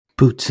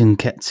Boots and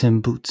cats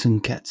and boots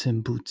and cats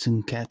and boots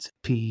and cats.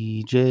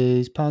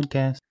 PJ's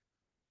podcast.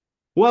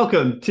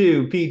 Welcome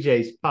to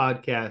PJ's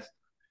podcast.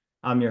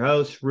 I'm your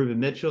host,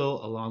 Ruben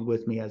Mitchell. Along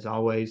with me, as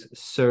always,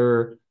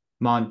 Sir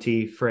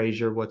Monty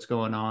Frazier. What's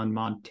going on,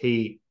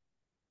 Monty?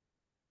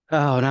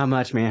 Oh, not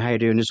much, man. How you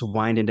doing? Just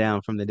winding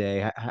down from the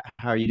day.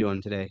 How are you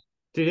doing today?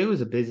 Dude, it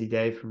was a busy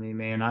day for me,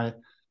 man. I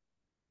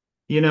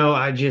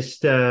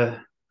just I'm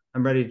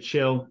ready to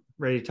chill,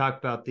 ready to talk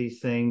about these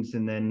things,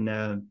 and then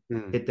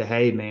Hmm. hit the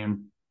hay,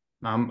 man.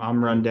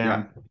 I'm run Yeah,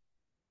 down.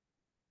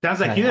 Sounds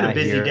like you had a I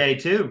busy hear. day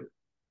too.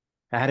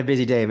 I had a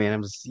busy day, man. I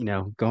was,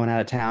 going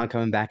out of town,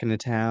 coming back into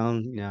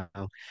town.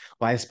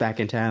 Wife's back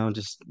in town,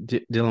 just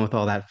d dealing with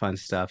all that fun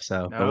stuff.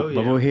 So, Oh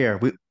but yeah, we're here.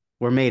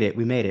 We're made it.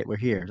 We made it. We're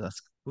here.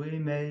 Let's. we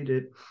made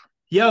it.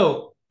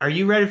 Yo, are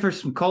you ready for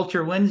some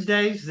Culture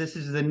Wednesdays? This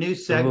is the new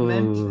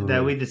segment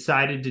that we Oh,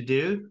 decided to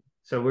do.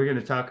 So we're going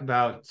to talk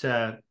about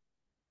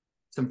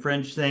some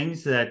French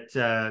things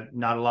that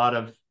not a lot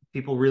of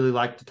people really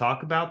like to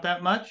talk about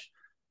that much,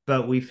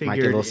 but we might get a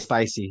little figured,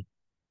 spicy.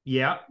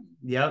 yeah,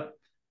 yep.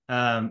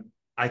 Um,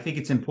 I think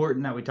it's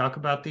important that we talk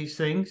about these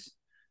things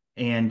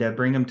and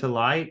bring them to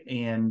light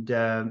and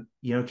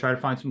try to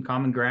find some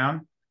common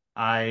ground.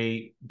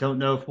 I don't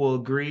know if we'll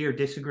agree or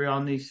disagree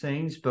on these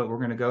things, but we're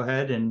going to go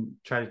ahead and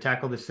try to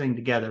tackle this thing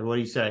together. What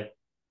do you say?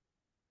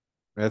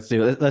 Let's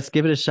do it. Let's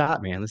give it a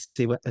shot, man. Let's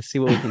see what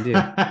we can do.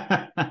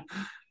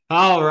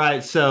 All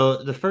right.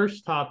 So the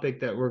first topic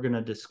that we're going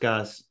to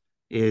discuss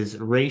is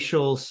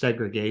racial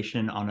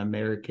segregation on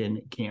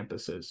American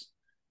campuses.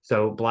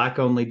 So black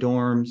only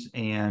dorms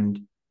and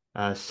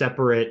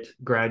separate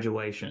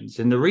graduations.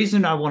 And the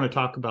reason I want to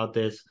talk about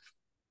this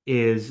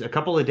is a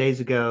couple of days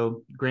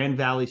ago, Grand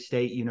Valley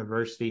State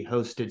University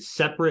hosted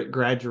separate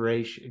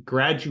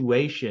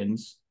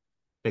graduations.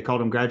 They called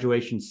them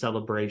graduation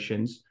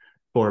celebrations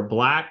for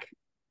Black,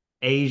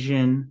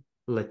 Asian,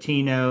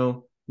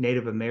 Latino,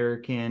 Native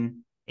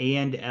American,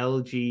 and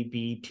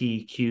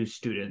LGBTQ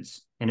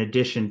students, in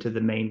addition to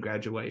the main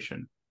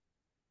graduation.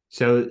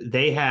 So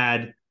they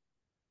had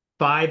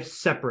five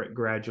separate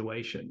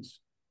graduations.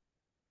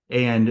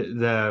 And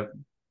the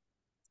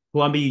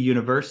Columbia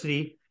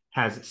University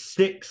has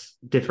six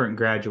different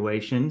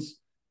graduations.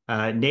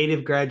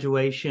 Native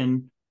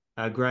graduation,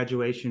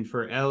 graduation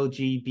for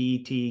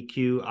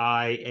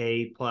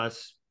LGBTQIA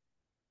plus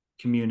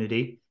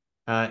community,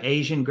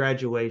 Asian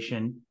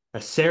graduation,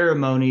 a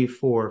ceremony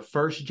for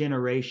first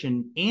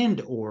generation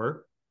and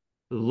or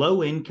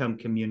low income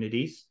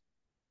communities,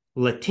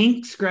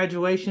 Latinx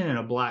graduation, and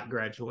a Black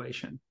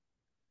graduation.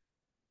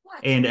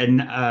 And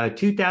a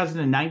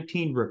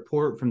 2019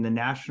 report from the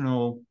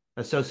National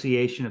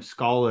Association of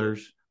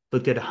Scholars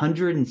looked at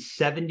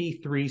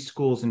 173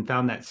 schools and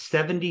found that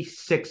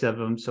 76 of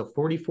them, so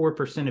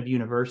 44% of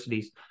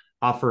universities,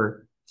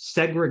 offer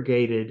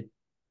segregated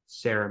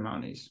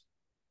ceremonies.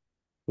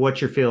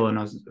 What's your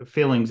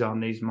feelings on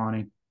these,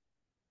 Monty?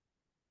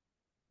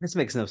 This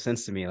makes no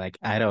sense to me. I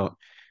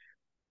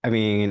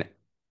mean,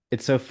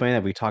 it's so funny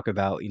that we talk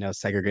about,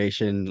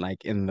 segregation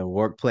like in the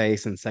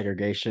workplace and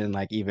segregation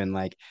like even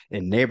like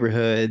in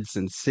neighborhoods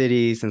and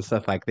cities and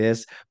stuff like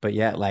this, but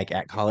yet like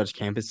at college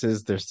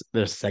campuses,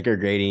 they're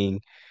segregating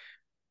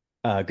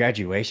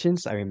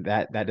graduations. I mean,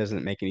 that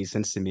doesn't make any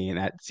sense to me, and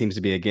that seems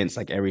to be against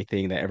like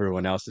everything that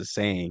everyone else is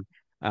saying.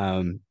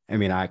 I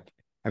mean,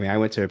 I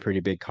went to a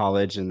pretty big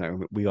college,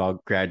 and we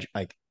all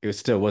like it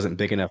still wasn't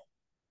big enough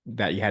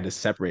that you had to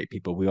separate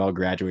people. We all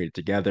graduated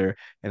together,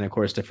 and of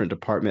course, different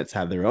departments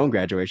have their own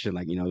graduation.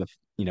 Like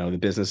the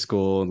business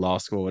school and law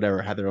school,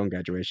 whatever, had their own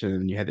graduation,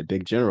 and you had the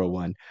big general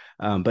one.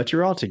 But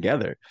you're all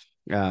together.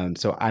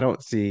 So I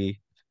don't see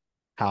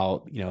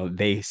how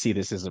they see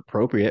this as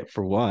appropriate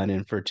for one,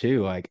 and for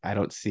two, like I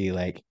don't see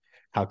like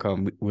how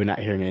come we're not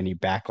hearing any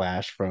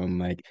backlash from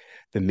like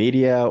the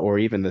media or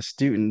even the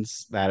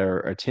students that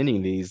are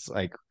attending these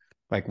like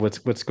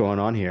what's going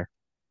on here?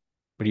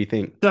 What do you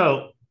think?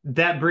 So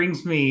that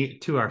brings me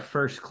to our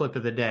first clip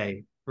of the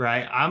day,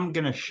 right? I'm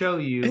going to show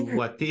you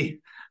what the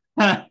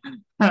I'm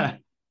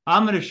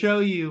going to show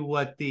you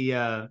what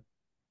the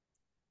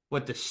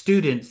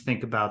students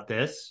think about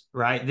this,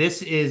 right?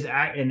 This is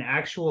an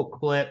actual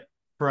clip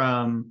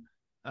from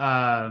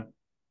uh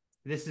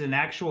this is an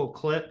actual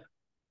clip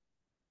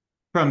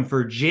from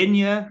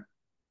Virginia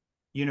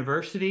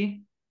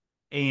University,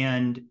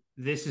 and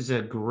this is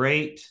a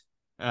great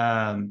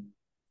um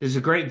this is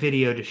a great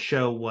video to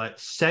show what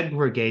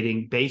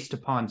segregating based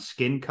upon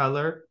skin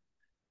color,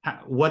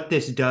 what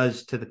this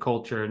does to the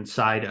culture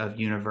inside of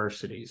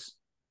universities.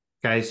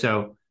 Okay,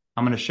 so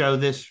I'm going to show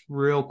this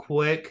real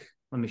quick.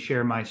 Let me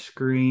share my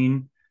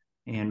screen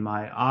and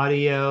my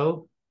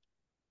audio.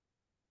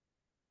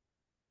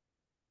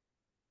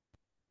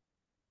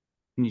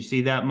 Can you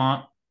see that,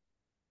 Mont?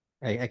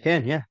 I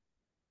can, yeah.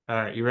 All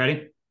right, you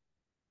ready?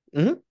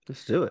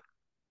 Let's do it.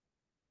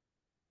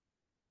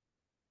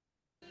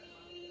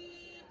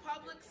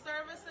 Public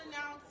service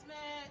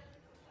announcement.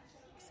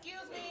 Excuse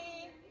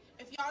me.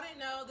 If y'all didn't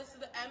know, this is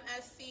the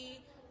MSC,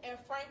 and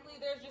frankly,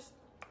 there's just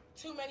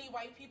too many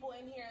white people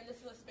in here, and this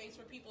is a space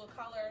for people of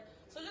color.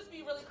 So just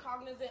be really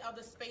cognizant of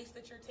the space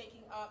that you're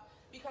taking up,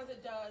 because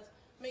it does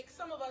make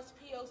some of us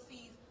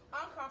POCs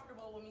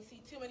uncomfortable when we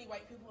see too many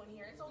white people in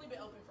here. It's only been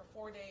open for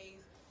 4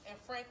 days, and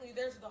frankly,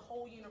 there's the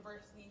whole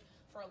university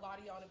for a lot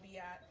of y'all to be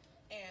at,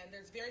 and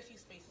there's very few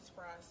spaces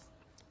for us.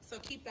 So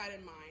keep that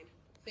in mind.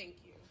 Thank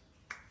you.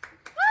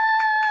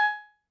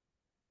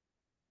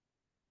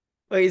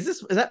 Wait,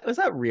 is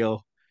that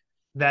real?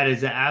 That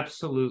is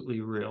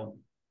absolutely real.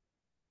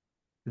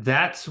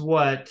 That's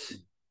what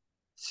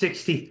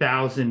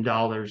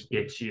 $60,000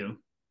 gets you.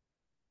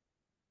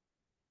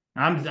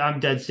 I'm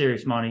dead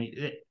serious,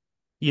 Monty.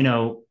 You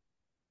know,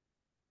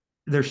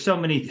 there's so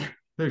many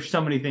there's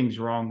so many things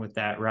wrong with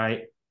that,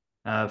 right?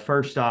 Uh,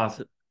 first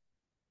off,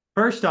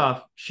 first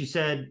off, she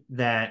said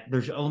that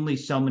there's only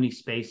so many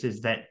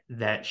spaces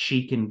that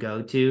she can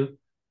go to,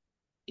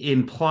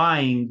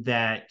 implying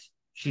that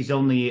she's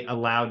only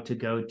allowed to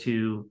go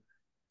to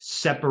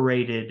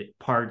separated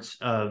parts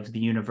of the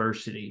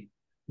university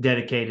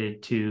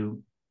dedicated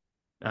to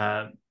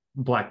uh,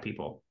 Black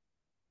people.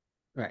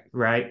 Right.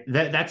 Right.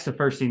 That's the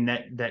first thing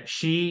that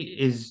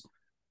she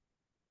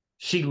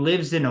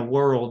lives in a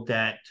world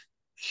that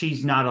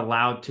she's not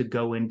allowed to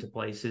go into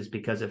places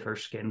because of her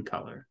skin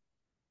color.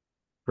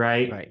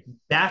 Right. Right.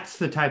 That's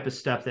the type of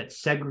stuff that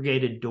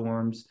segregated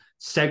dorms,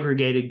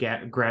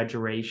 segregated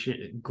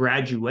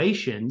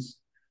graduations,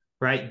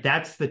 right?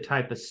 That's the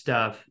type of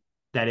stuff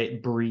that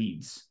it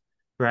breeds,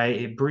 right?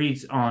 It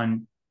breeds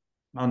on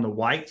the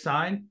white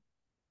side,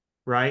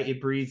 right?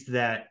 It breeds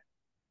that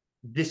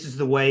this is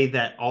the way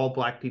that all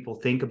Black people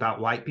think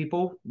about white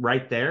people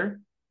right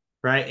there,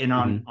 right? And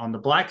Mm-hmm. on the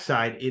Black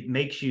side, it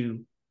makes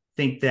you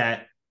think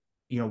that,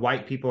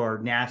 white people are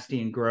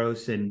nasty and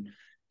gross and,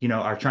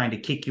 are trying to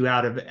kick you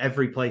out of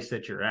every place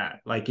that you're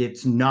at. Like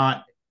it's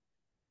not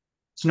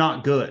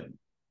good,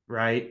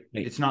 right?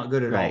 Right. It's not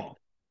good at Right. all.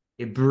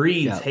 It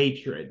breeds Yep.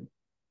 hatred,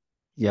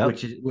 Yep.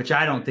 which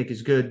I don't think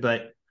is good.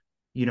 But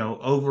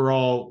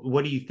overall,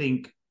 what do you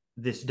think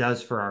this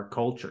does for our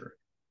culture?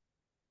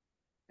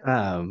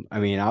 I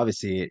mean,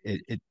 obviously,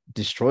 it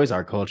destroys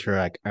our culture.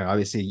 Like,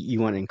 obviously, you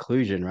want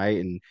inclusion, right?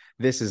 And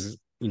this is,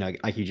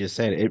 like you just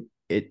said,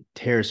 it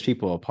tears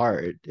people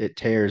apart. It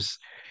tears,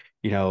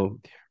 you know,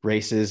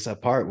 races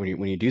apart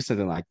when you do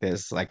something like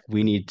this. Like,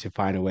 we need to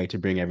find a way to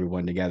bring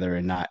everyone together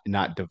and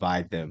not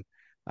divide them.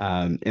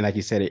 And like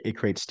you said, it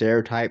creates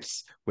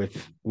stereotypes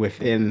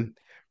within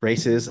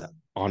races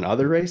on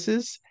other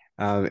races.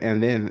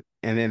 And then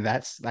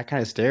that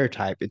kind of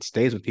stereotype, it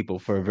stays with people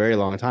for a very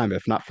long time,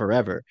 if not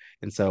forever.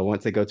 And so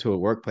once they go to a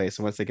workplace,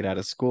 once they get out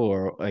of school,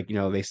 or like,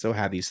 they still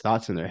have these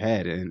thoughts in their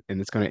head, and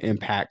it's going to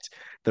impact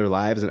their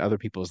lives and other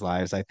people's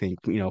lives, I think,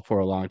 for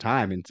a long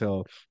time,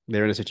 until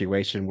they're in a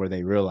situation where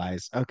they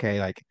realize, okay,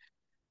 like,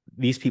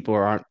 these people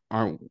aren't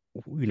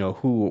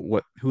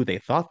who they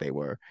thought they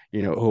were,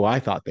 who I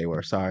thought they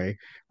were, sorry.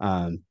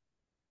 And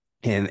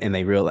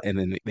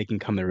then they can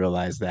come to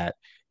realize that,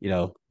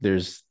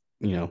 there's,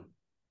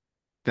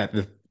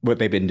 that what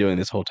they've been doing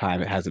this whole time,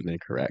 it hasn't been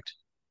correct.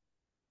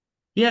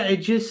 Yeah, it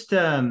just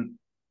I'm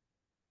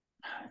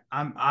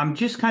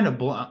just kind of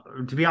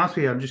to be honest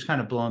with you, I'm just kind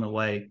of blown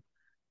away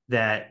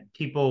that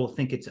people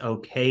think it's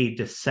okay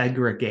to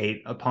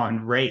segregate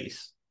upon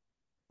race.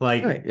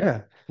 Like, Right.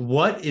 Yeah.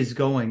 what is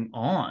going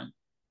on?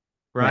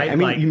 Right. I Right?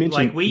 mean, you Like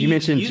mentioned we you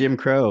mentioned you Jim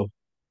Crow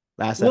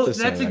last well, that's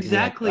episode. I mean,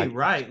 exactly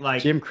right.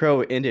 Like, Jim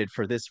Crow ended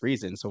for this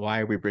reason. So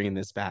why are we bringing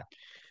this back?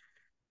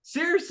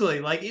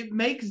 seriously, like it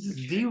makes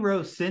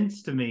zero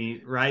sense to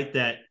me, right?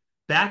 That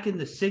back in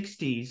the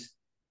 60s,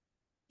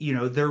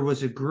 there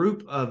was a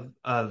group of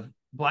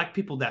Black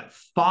people that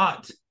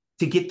fought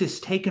to get this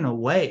taken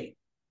away,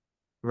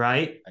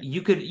 right?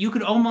 You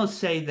could almost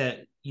say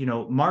that,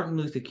 Martin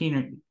Luther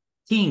King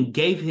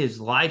gave his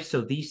life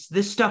so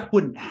this stuff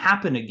wouldn't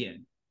happen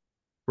again,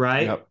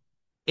 right? Yep.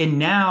 And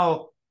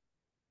now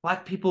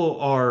Black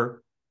people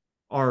are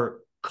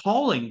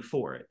calling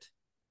for it.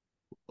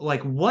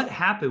 Like, what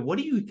happened? What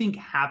do you think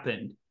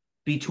happened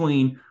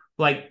between,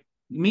 like,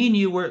 me and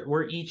you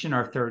we're each in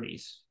our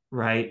 30s,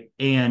 right?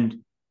 And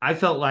I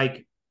felt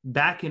like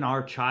back in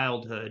our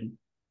childhood,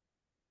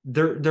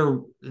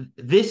 there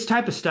this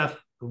type of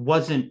stuff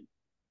wasn't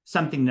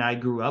something that I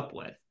grew up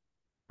with,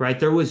 right?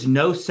 There was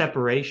no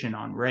separation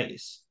on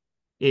race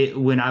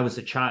when I was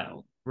a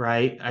child,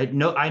 right?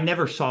 I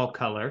never saw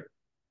color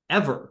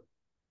ever,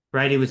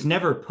 right? It was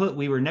never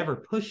we were never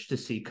pushed to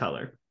see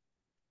color.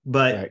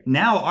 But Right.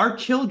 now our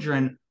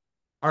children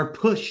are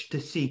pushed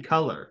to see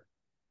color.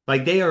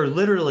 Like, they are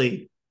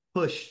literally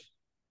pushed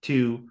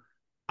to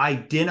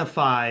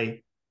identify.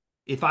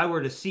 If I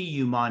were to see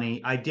you,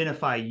 Monty,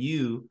 identify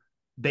you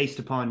based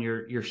upon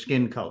your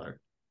skin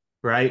color,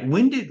 right?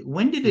 When did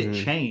it Hmm.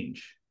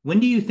 change? When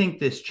do you think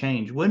this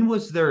changed? When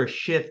was there a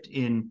shift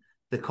in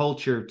the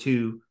culture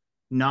to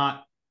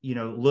not,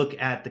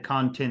 look at the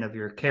content of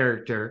your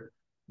character,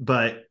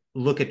 but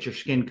look at your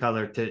skin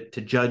color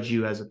to judge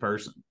you as a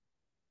person?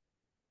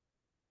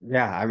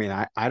 Yeah. I mean,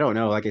 I don't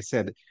know. Like I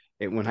said,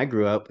 when I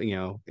grew up,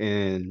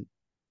 and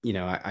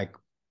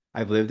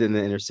I've lived in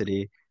the inner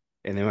city.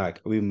 and then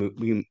like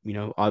we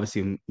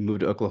obviously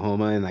moved to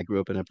Oklahoma, and I grew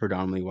up in a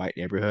predominantly white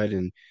neighborhood,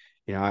 and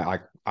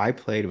I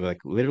played with like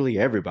literally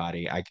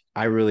everybody.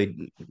 I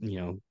really,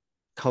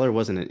 color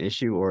wasn't an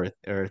issue or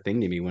a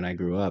thing to me when I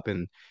grew up,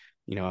 and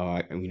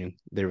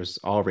there was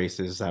all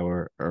races that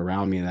were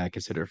around me that I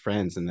consider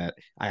friends, and that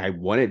I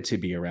wanted to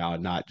be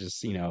around, not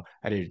just,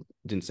 I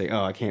didn't say,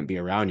 oh, I can't be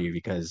around you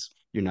because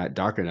you're not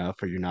dark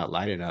enough or you're not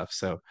light enough.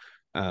 So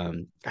I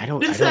Just don't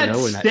that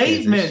know when that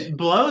transition. statement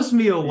blows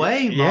me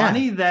away, Yeah.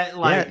 Monty, that Yeah,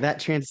 like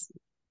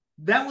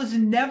that was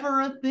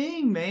never a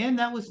thing, man.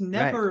 That was right.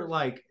 never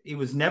like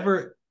it's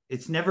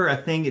never a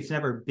thing, it's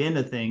never been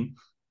a thing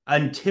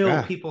until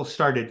Yeah. people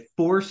started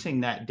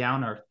forcing that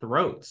down our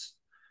throats.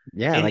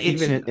 Yeah, And like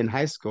it's even in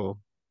high school.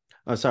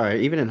 Oh,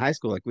 sorry. Even in high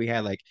school, like we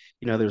had like,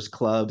 there's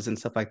clubs and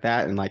stuff like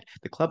that. And like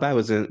the club I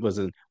was in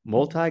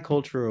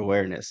multicultural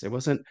awareness. It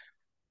wasn't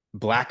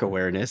Black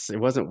awareness. It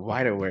wasn't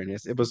white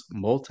awareness. It was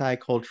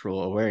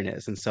multicultural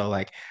awareness. And so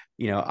like,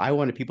 I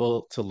wanted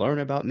people to learn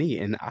about me,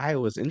 and I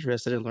was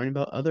interested in learning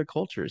about other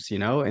cultures,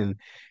 and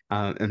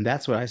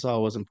that's what I saw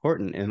was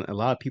important. And a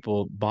lot of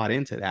people bought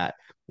into that.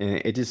 And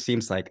it just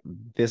seems like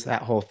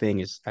that whole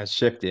thing has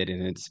shifted,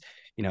 and it's,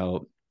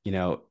 and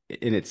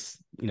it's,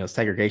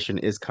 segregation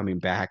is coming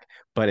back,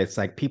 but it's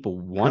like people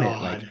want it.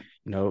 Like, God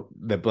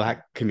the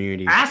Black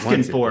community asking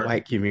wants it, the for it.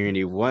 white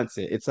community wants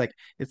it. It's like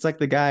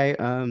the guy,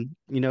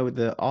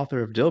 the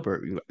author of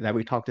Dilbert that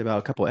we talked about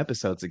a couple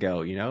episodes ago,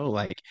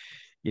 like,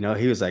 he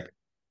was like,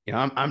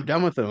 I'm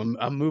done with them.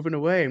 I'm moving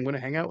away. I'm going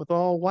to hang out with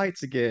all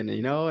whites again,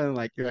 and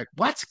like, you're like,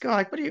 what's going,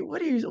 like,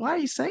 why are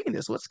you saying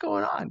this? What's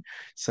going on?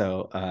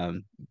 So,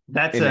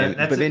 That's and a then,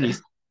 that's but then a,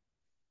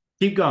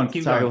 keep going,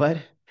 keep sorry, going.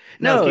 what?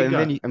 No, No, keep and then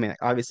going. you, I mean,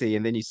 obviously,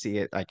 and then you see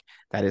it like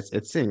that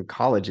it's in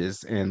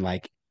colleges, and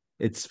like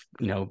it's,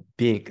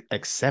 being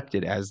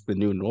accepted as the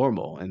new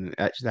normal, and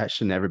that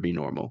should never be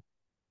normal.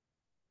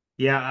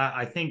 Yeah,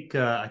 I think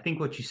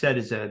what you said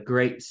is a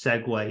great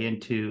segue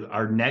into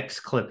our next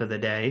clip of the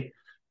day,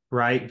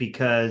 right?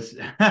 Because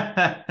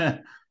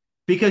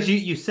because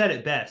you said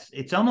it best.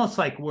 It's almost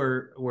like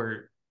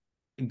we're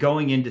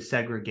going into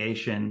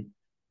segregation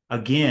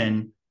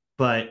again,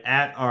 but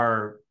at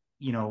our,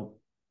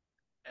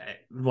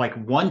 like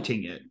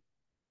wanting it.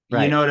 You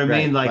Right, know what I mean?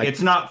 right, Like like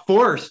it's not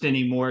forced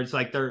anymore. It's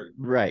like they're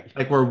right.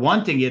 like we're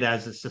wanting it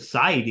as a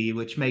society,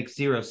 which makes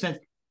zero sense.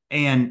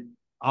 And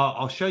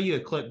I'll show you a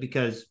clip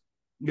because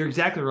you're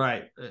exactly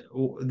right.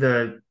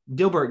 The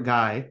Dilbert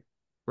guy,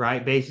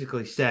 right,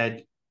 basically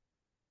said,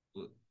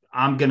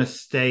 "I'm gonna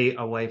stay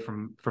away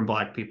from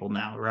Black people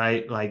now."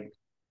 Right, like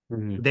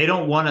Mhm. they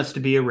don't want us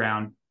to be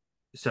around,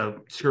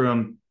 so screw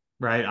them.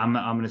 Right, I'm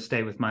gonna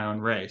stay with my own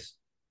race.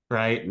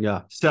 Right,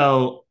 Yeah.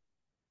 so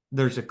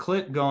there's a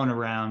clip going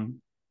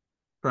around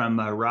from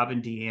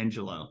Robin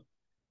DiAngelo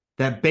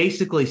that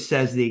basically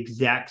says the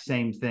exact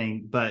same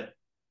thing, but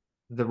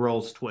the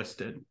roles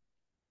twisted,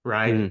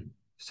 right? Mhm.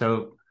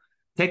 So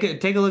take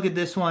a look at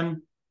this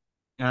one.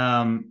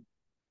 Um,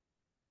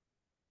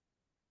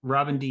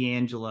 Robin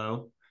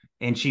DiAngelo,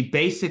 and she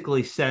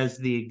basically says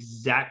the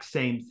exact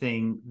same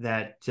thing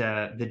that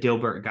the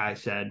Dilbert guy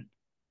said.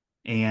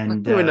 I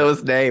And don't even know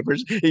his name.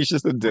 He's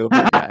just a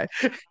Dilbert guy.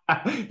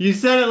 you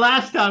said it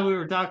last time we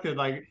were talking.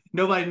 Like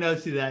nobody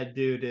knows who that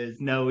dude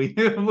is. No, we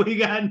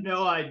got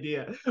no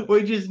idea.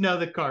 We just know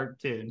the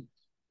cartoon.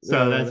 So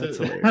Oh, that's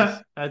hilarious.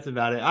 that's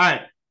about it. All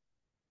right,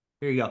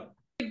 here you go.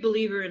 Big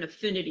believer in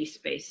affinity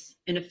space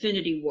and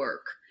affinity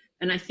work,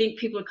 and I think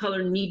people of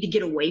color need to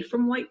get away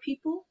from white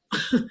people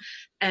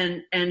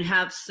and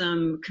have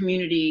some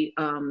community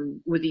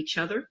with each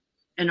other.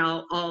 And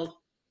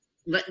I'll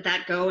let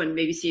that go and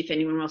maybe see if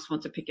anyone else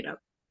wants to pick it up.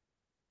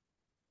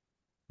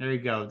 There you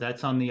go.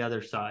 That's on the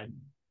other side,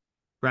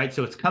 right?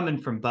 So it's coming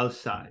from both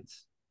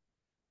sides,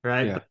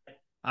 right? Yeah. But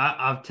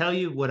I'll tell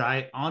you what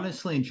I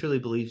honestly and truly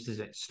believe is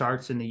it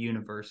starts in the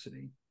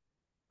university,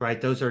 right?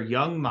 Those are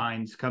young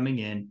minds coming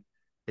in.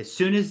 As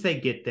soon as they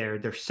get there,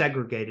 they're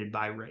segregated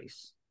by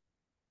race,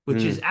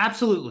 which is Mm.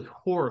 absolutely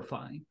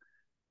horrifying,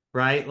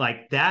 right?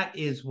 Like that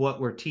is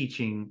what we're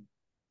teaching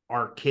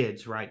our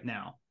kids right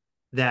now,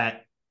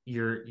 that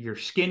your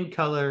skin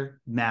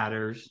color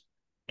matters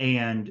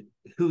and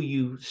who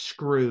you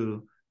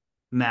screw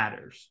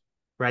matters,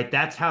 right?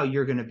 That's how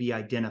you're going to be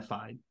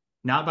identified,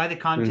 not by the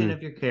content Mhm.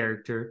 of your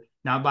character,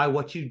 not by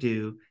what you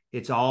do.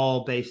 It's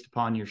all based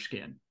upon your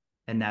skin,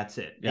 and that's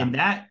it. Yeah. And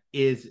that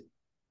is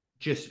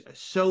just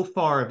so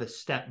far of a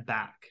step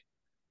back,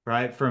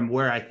 right, from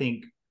where I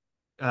think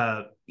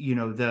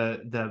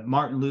the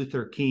Martin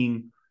Luther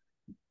King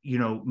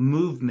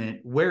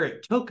movement, where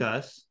it took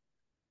us,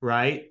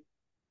 right,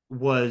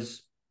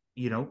 was,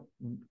 you know,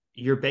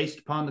 you're based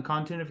upon the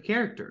content of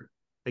character.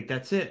 Like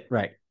that's it.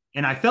 Right.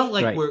 And I felt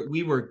like Right.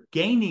 we were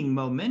gaining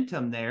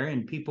momentum there,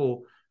 and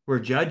people were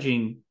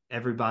judging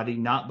everybody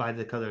not by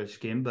the color of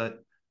skin,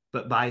 but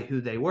by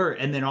who they were.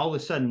 And then all of a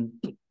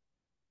sudden,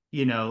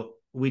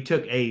 we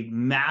took a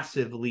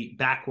massive leap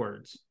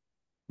backwards,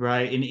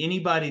 right? And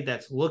anybody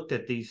that's looked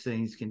at these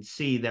things can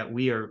see that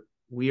we are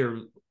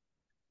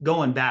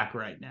going back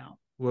right now.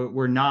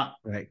 We're not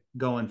Right.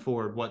 going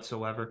forward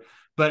whatsoever.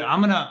 But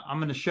I'm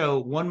gonna show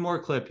one more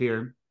clip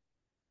here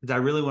because I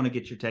really want to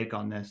get your take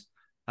on this.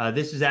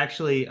 This is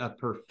actually a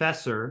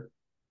professor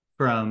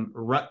from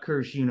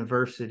Rutgers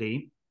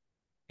University,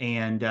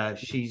 and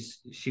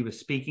she was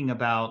speaking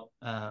about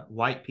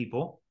white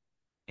people,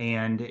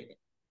 and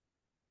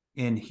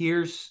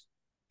here's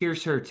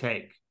her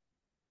take,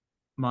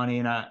 Monty.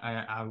 And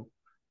I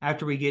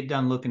after we get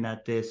done looking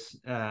at this,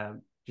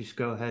 just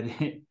go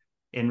ahead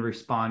and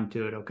respond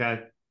to it,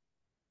 okay?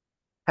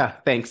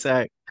 Thanks.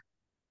 All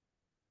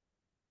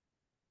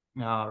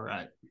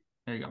right.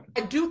 There you go.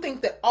 I do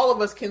think that all of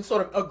us can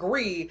sort of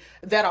agree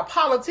that a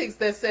politics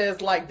that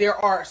says like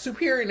there are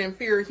superior and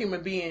inferior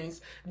human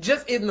beings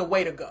just isn't the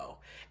way to go.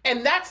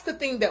 And that's the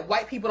thing that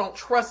white people don't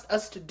trust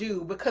us to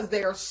do because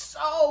they are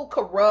so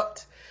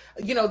corrupt.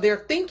 You know, their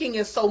thinking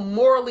is so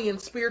morally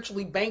and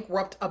spiritually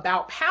bankrupt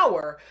about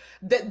power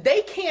that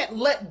they can't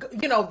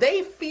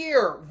they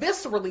fear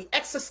viscerally,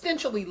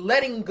 existentially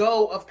letting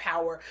go of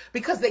power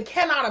because they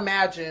cannot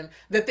imagine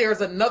that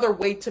there's another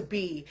way to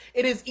be.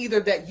 It is either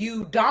that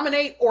you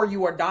dominate or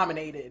you are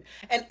dominated.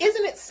 And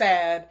isn't it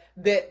sad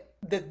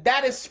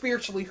that is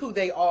spiritually who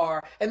they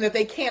are and that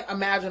they can't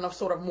imagine a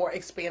sort of more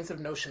expansive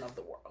notion of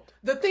the world?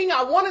 The thing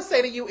I want to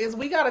say to you is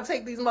we got to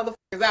take these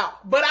motherfuckers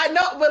out. But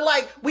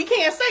we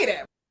can't say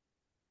that.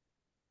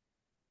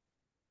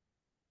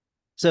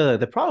 So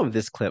the problem with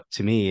this clip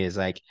to me is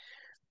like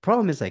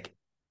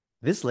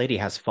this lady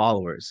has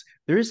followers.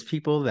 There's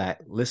people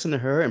that listen to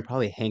her and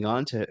probably hang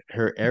on to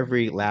her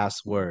every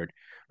last word,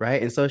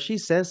 right? And so she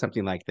says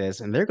something like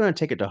this, and they're going to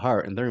take it to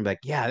heart, and they're going to be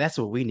like, "Yeah, that's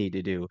what we need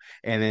to do."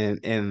 And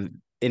then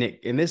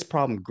and this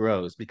problem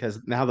grows because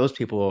now those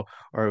people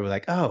are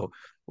like, "Oh,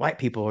 white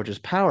people are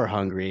just power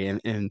hungry,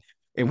 and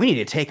we need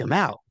to take them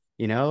out,"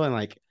 and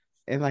like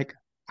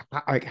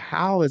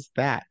how is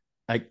that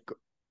like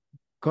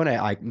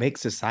gonna like make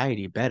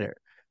society better?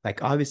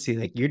 Like obviously,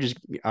 like you're just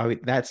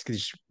that's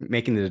just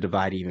making the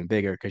divide even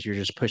bigger because you're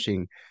just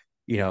pushing,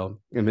 in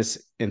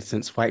this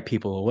instance, white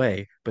people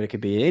away. But it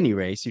could be any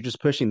race. You're just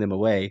pushing them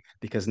away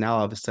because now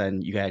all of a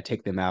sudden you got to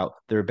take them out.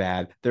 They're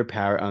bad. They're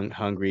power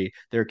hungry.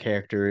 Their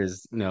character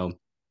is,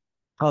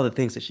 all the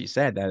things that she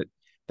said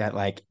that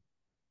like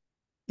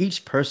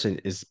each person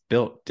is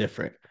built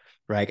different,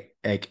 right?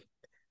 Like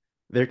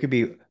there could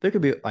be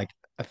like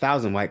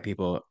 1,000 white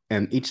people,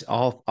 and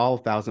all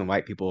 1,000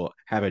 white people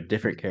have a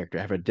different character,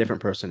 have a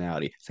different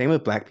personality. Same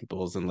with black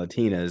peoples and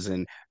Latinas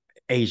and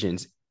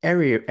Asians.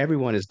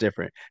 Everyone is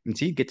different.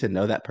 Until you get to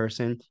know that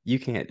person, you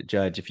can't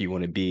judge if you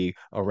want to be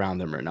around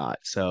them or not.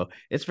 So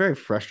it's very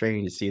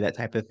frustrating to see that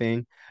type of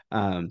thing.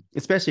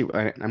 Especially,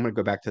 I'm going to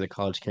go back to the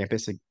college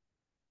campus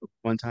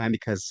one time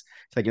because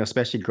it's like,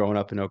 especially growing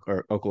up in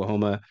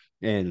Oklahoma,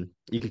 and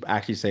you can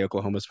actually say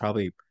Oklahoma is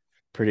probably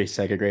pretty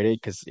segregated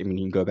because I mean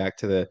you can go back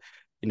to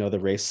the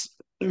race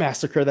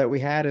massacre that we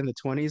had in the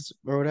 20s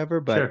or whatever.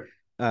 But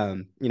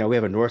Sure. we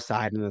have a north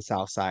side and a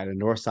south side. And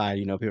north side,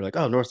 people are like,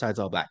 oh, north side's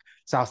all black,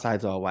 south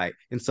side's all white.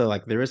 And so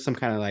like there is some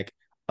kind of like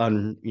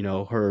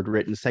heard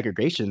written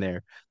segregation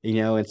there,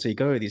 and so you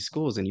go to these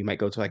schools and you might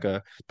go to like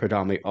a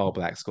predominantly all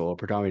black school,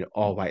 predominantly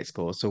all white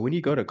school. So when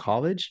you go to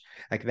college,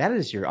 like that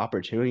is your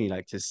opportunity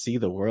like to see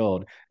the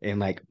world and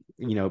like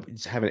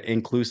just have an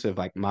inclusive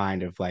like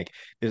mind of like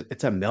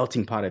it's a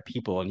melting pot of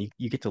people, and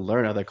you get to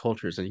learn other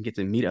cultures and you get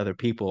to meet other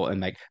people,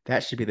 and like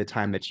that should be the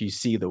time that you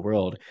see the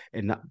world.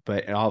 And not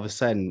but all of a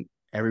sudden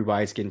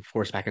everybody's getting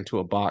forced back into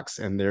a box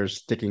and they're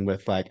sticking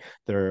with like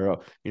their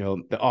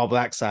the all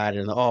black side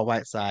and the all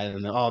white side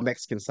and the all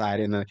Mexican side,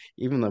 and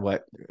even the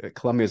what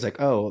Colombia's like,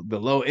 oh, the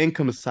low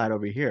income side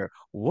over here.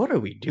 What are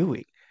we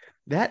doing?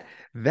 That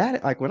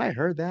like when I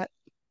heard that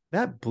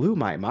blew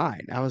my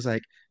mind. I was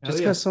like, Oh just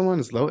yeah. because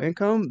someone's low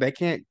income, they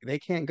can't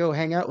go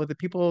hang out with the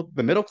people,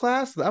 the middle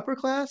class, the upper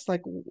class.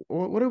 Like,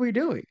 what are we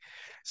doing?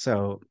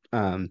 So,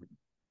 but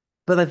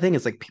the thing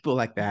is, like, people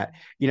like that,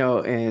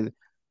 and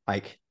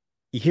like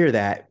you hear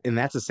that, and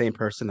that's the same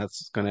person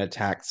that's going to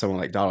attack someone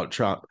like Donald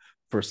Trump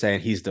for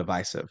saying he's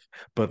divisive.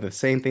 But the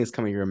same things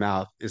coming your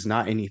mouth is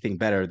not anything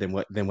better than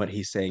what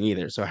he's saying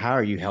either. So how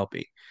are you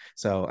helping?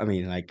 So I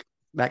mean, like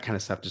that kind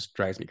of stuff just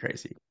drives me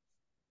crazy.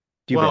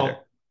 Do better.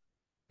 Well,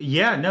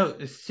 yeah, no,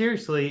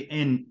 seriously.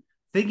 And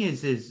thing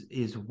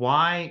is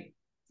why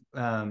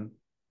um,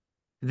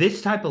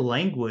 this type of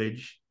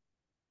language,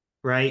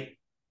 right,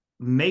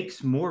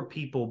 makes more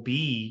people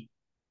be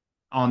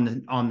on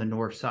the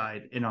north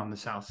side and on the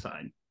south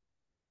side.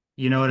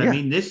 You know what I Yeah.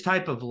 mean? This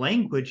type of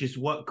language is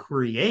what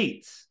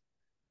creates,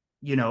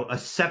 a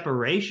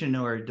separation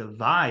or a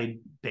divide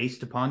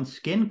based upon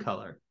skin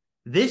color.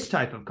 This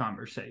type of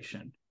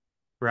conversation,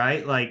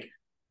 right? Like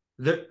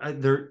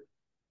they're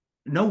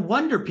no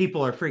wonder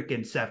people are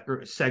freaking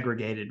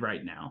segregated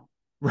right now,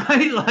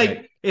 right? Like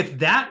Right. if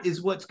that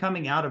is what's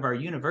coming out of our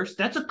universe,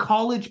 that's a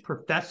college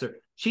professor.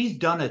 She's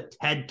done a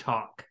TED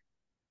talk,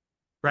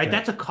 right? Right.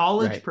 That's a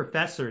college Right.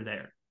 professor there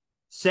Right.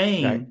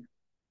 saying,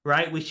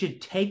 right, we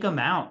should take them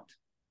out.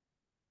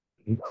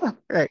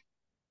 Right.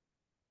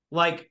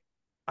 Like,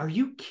 are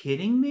you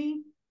kidding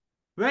me?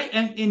 Right.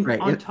 And Right.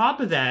 on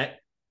top of that,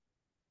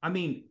 I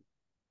mean,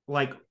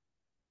 like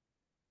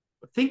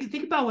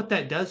think about what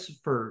that does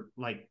for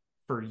like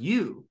for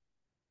you.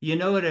 You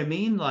know what I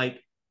mean?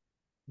 Like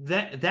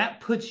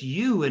that puts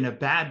you in a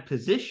bad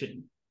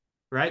position,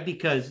 right?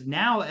 Because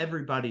now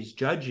everybody's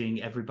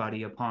judging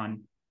everybody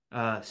upon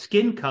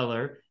skin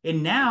color,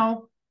 and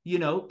now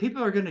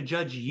people are going to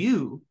judge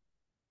you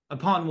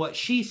upon what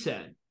she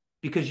said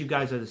because you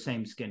guys are the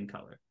same skin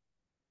color.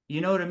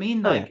 You know what I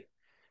mean? Oh yeah, Like,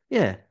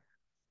 yeah.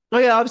 Oh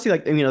yeah, obviously,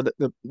 like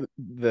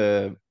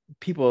the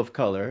people of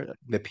color,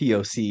 the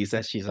POCs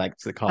as she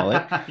likes to call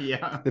it,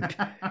 yeah. the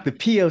the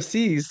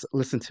POCs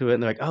listen to it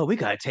and they're like, oh, we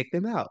gotta take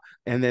them out.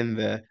 And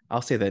then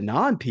I'll say the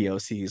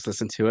non-POCs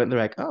listen to it and they're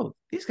like, oh,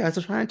 these guys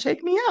are trying to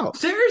take me out.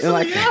 And Seriously,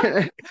 like,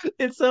 yeah.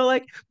 and so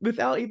like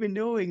without even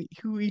knowing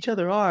who each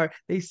other are,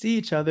 they see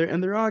each other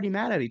and they're already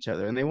mad at each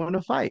other and they want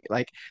to fight.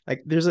 Like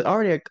there's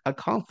already a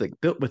conflict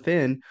built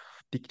within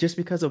just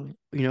because of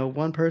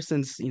one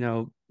person's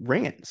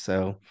rant.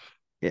 So.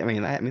 Yeah,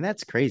 I mean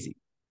that's crazy.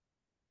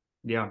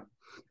 Yeah,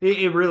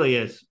 it really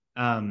is.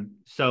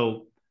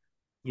 So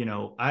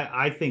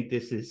I think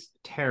this is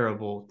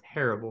terrible,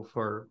 terrible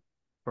for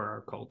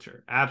our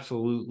culture.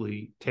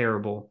 Absolutely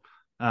terrible.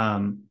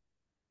 Um,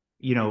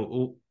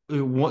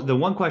 the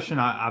one question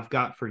I've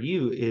got for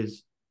you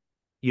is,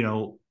 you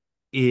know,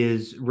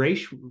 is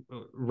race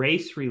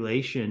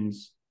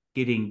relations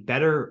getting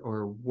better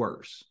or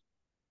worse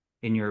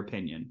in your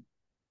opinion?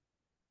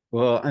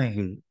 Well, I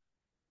mean,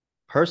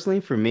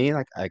 personally, for me,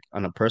 like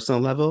on a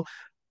personal level,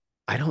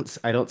 I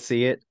don't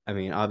see it. I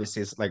mean,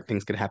 obviously, it's like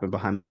things could happen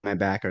behind my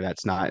back or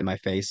that's not in my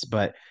face,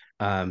 but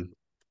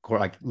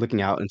like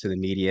looking out into the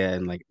media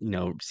and like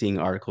seeing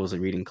articles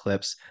and reading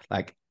clips,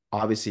 like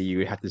obviously you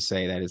would have to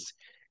say that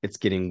it's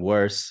getting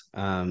worse.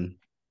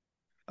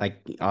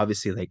 Like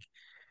obviously, like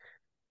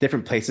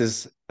different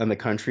places in the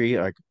country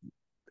are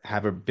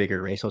have a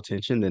bigger racial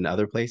tension than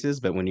other places.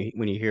 But when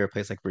you hear a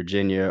place like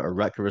Virginia or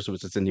Rutgers,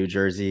 which is in New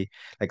Jersey,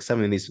 like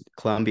some of these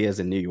Columbia's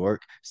in New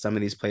York, some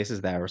of these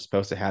places that were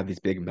supposed to have these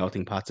big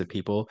melting pots of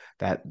people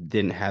that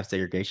didn't have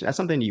segregation, that's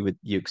something you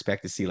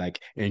expect to see like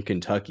in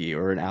Kentucky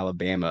or in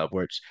Alabama,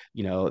 which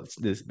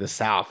it's the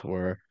South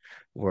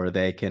where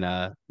they can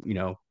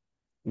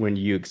when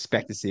you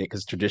expect to see it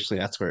because traditionally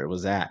that's where it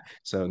was at.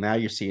 So now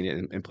you're seeing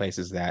it in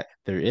places that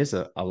there is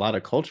a lot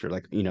of culture.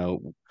 Like,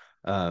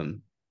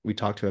 um, we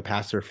talked to a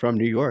pastor from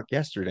New York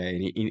yesterday,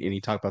 and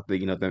he talked about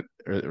the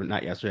or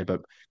not yesterday, but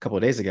a couple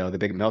of days ago, the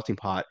big melting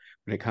pot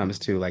when it comes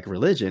to like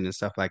religion and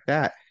stuff like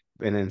that.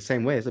 And in the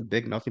same way, it's a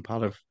big melting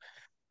pot of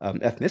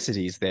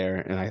ethnicities there.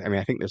 And I mean,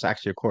 I think there's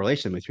actually a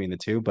correlation between the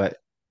two, but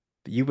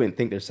you wouldn't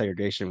think there's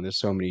segregation when there's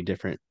so many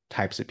different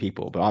types of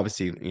people, but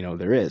obviously,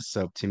 there is.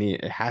 So to me,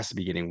 it has to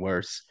be getting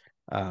worse.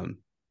 Um,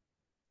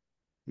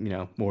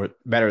 more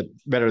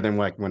better than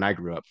like when I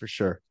grew up for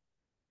sure.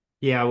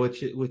 Yeah,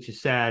 which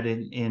is sad,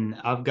 and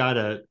I've got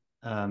a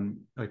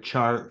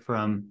chart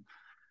from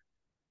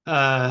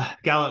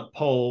Gallup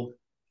poll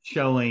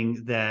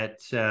showing that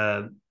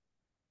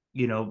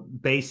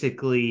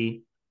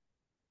basically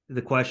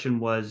the question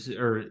was,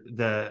 or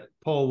the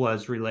poll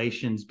was,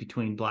 relations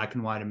between Black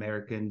and white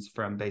Americans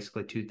from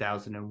basically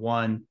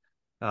 2001.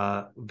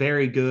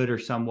 Very good or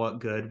somewhat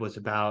good was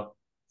about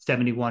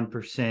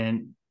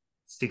 71%,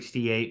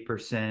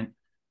 68%.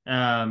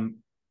 Um,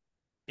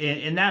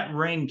 and that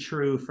rang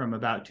true from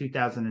about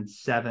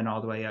 2007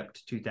 all the way up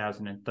to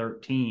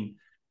 2013.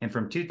 And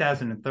from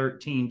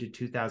 2013 to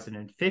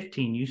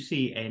 2015, you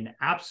see an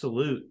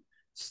absolute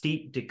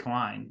steep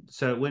decline.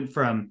 So it went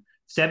from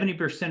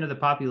 70% of the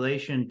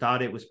population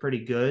thought it was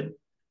pretty good,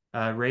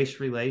 race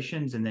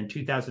relations. And then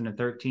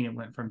 2013, it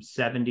went from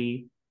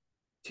 70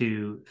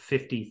 to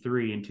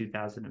 53 in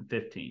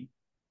 2015.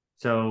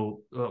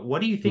 So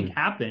what do you think Hmm.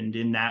 happened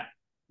in that?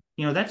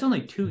 That's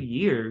only 2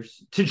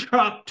 years to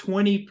drop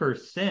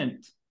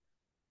 20%,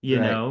 you Right,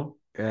 know.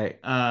 right.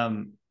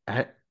 Um,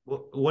 I,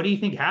 what do you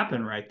think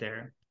happened right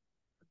there?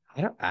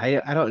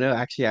 I don't know.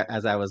 Actually,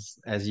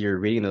 as you're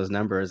reading those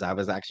numbers, I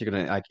was actually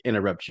gonna like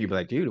interrupt you, but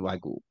like, dude,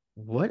 like,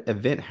 what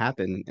event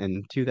happened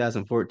in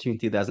 2014,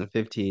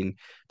 2015,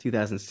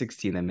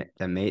 2016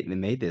 that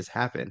made this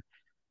happen?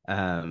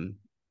 Um,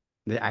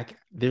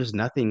 there's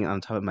nothing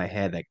on top of my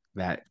head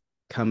that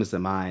comes to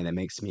mind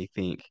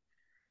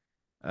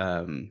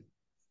um,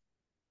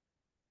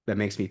 that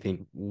makes me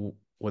think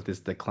what this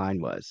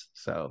decline was.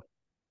 So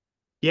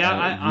I Yeah, don't.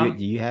 I, You I'm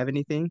do you have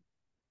anything?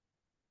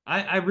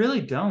 I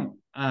really don't.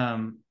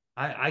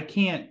 I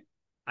can't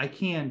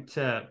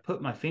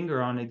put my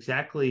finger on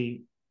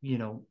exactly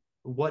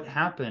what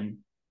happened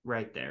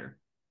right there.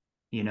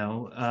 You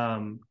know,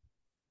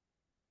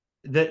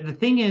 the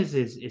thing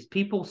is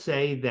people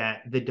say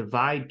that the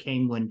divide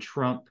came when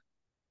Trump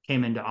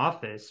came into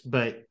office,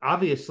 but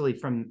obviously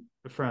from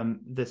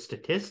the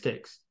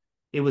statistics,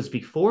 it was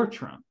before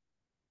Trump,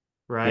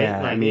 right? Yeah,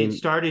 I Like it mean,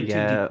 started to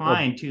yeah,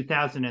 decline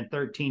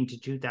 2013 to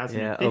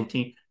yeah.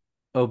 2015.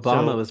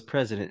 Obama So was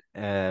president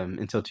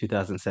until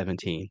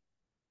 2017.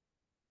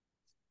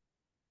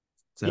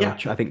 So yeah,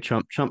 I think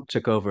Trump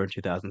took over in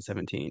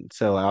 2017.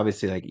 So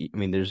obviously, like I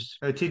mean, there's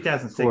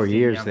 4 2016,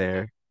 years yeah.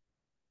 there.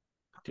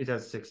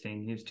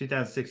 2016. He was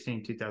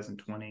 2016,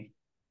 2020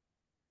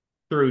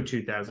 through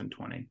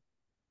 2020.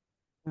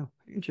 Oh,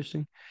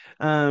 interesting.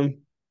 Um,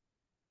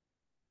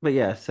 but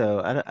yeah,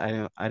 so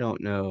I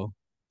don't know.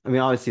 I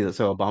mean, obviously,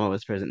 so Obama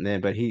was president then,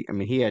 but I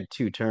mean, he had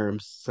 2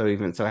 terms, so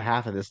even so,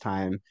 half of this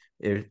time,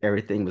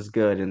 everything was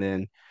good, and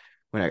then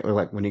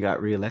when he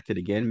got reelected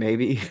again,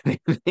 maybe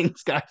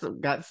things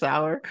got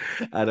sour.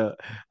 I don't,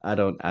 I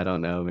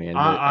don't know, man.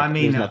 I There's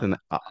mean, nothing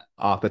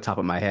off the top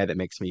of my head that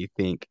makes me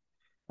think.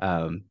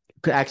 Um,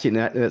 actually,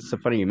 that's so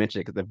funny you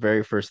mentioned it because the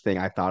very first thing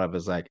I thought of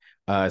was like,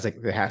 it's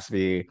like there has to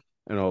be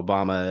an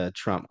Obama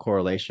Trump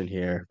correlation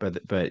here,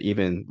 but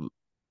even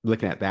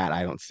looking at that,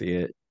 I don't see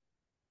it.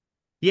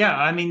 yeah,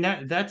 I mean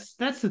that's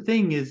the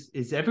thing is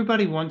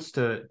everybody wants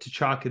to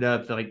chalk it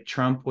up like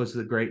Trump was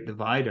the great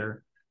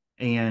divider,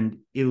 and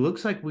it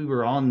looks like we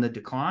were on the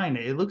decline.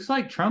 It looks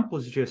like Trump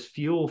was just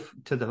fuel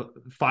to the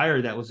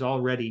fire that was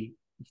already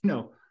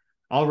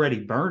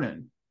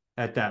burning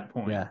at that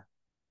point. Yeah,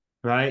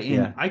 Right.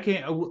 And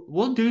yeah,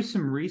 we'll do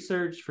some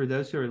research for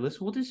those who are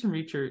listening. We'll do some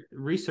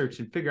research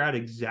and figure out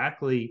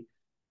exactly,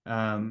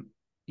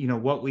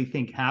 what we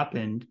think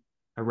happened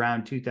around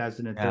yeah,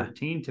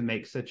 2013 to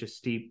make such a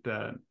steep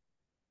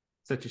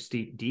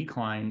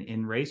decline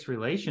in race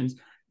relations.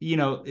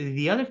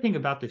 The other thing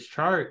about this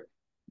chart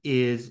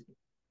is,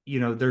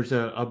 there's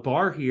a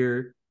bar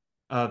here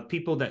of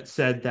people that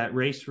said that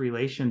race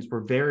relations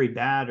were very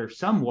bad or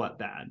somewhat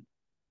bad.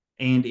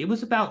 And it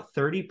was about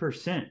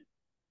 30%.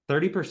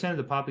 30% of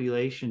the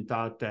population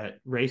thought that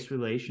race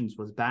relations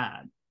was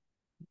bad.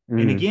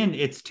 And mm, again,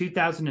 it's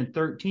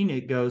 2013.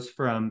 It goes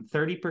from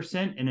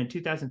 30%, and in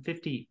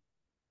 2015,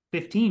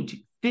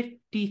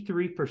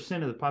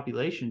 53% of the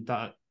population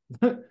thought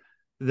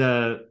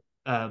the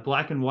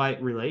black and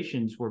white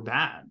relations were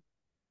bad.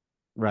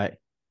 right.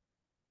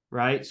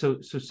 Right. So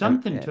I,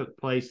 something took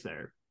place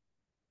there,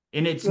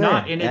 and it's yeah,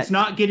 not and it's that,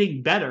 not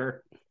getting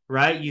better.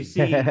 Right.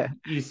 There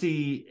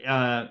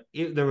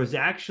was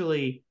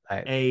actually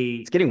it's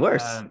a getting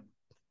worse. uh,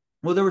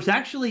 well, there was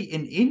actually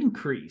an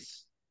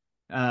increase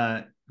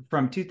uh,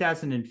 from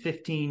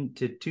 2015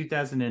 to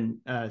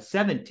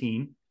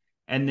 2017,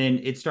 and then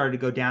it started to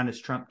go down as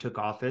Trump took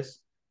office.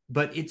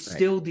 But it's Right.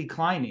 still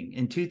declining.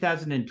 In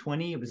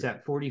 2020, it was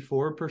at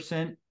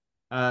 44%.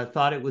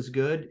 Thought it was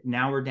good.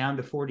 Now we're down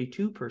to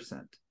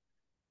 42%.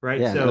 Right.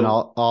 Yeah, and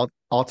So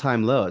all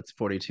time low, it's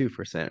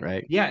 42%,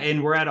 right? yeah,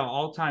 and we're at an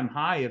all-time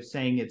high of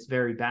saying it's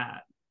very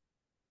bad.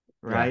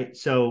 Yeah, Right.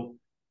 So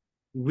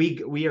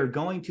we are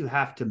going to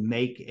have to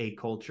make a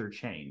culture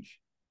change.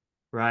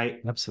 Right.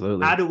 How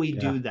absolutely. do we Yeah.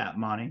 do that,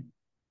 Monty?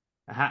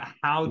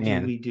 How do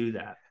Man, we do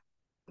that?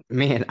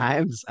 man,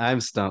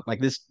 I'm stumped. Like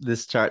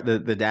this chart, the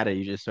data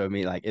you just showed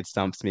me, like it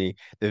stumps me.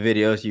 The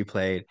videos you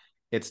played,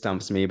 it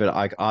stumps me. But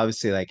like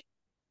obviously, like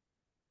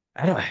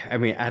I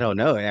don't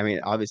know. I mean,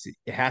 obviously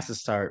it has to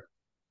start.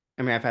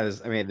 I mean,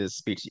 I made this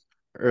speech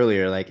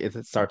earlier. Like, if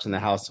it starts in the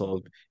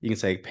household, you can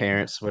say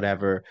parents,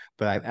 whatever.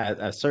 But at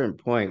a certain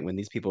point, when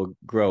these people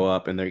grow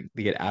up and they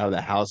get out of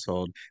the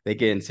household, they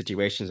get in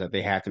situations that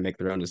they have to make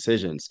their own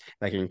decisions.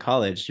 Like in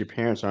college, your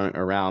parents aren't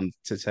around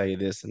to tell you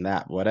this and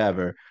that,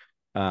 whatever.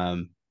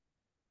 Um,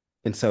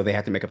 and so they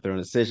have to make up their own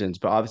decisions.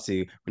 But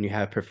obviously, when you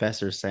have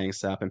professors saying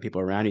stuff and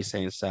people around you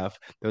saying stuff,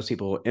 those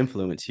people will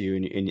influence you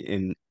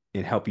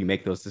and help you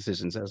make those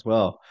decisions as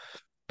well.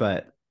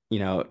 But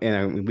and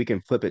I mean, we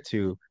can flip it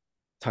to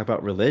talk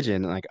about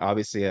religion. Like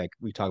obviously, like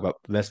we talk about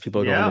less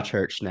people going to Yeah.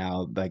 church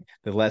now, like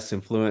the less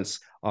influence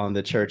on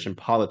the church in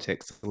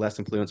politics, the less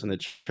influence on the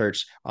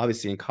church,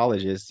 obviously in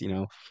colleges.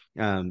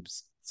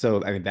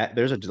 So I mean that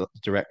there's a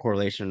direct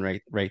correlation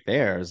right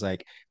there. Is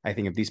like I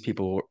think if these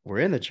people were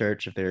in the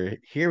church, if they're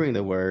hearing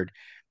the word,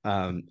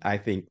 I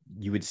think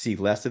you would see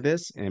less of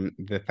this, and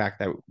the fact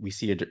that we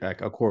see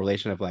like a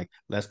correlation of like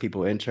less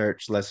people in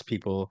church, less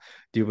people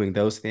doing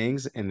those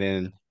things, and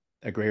then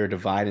a greater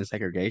divide and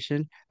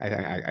segregation.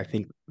 I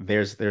think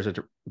there's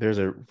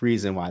a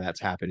reason why that's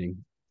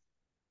happening.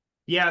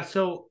 Yeah.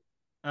 So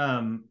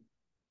um,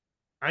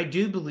 I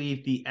do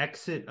believe the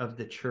exit of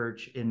the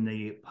church in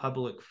the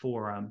public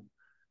forum,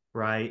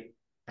 right,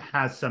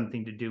 has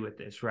something to do with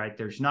this, right?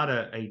 There's not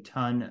a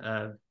ton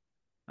of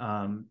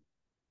um,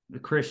 the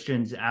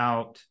Christians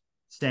out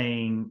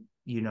saying,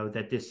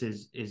 that this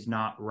is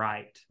not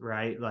right,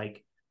 right?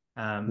 Like,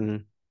 um,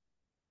 Mhm.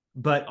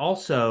 but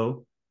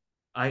also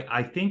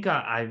I think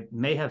I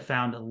may have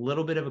found a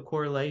little bit of a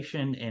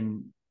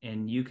correlation,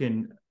 and you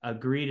can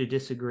agree to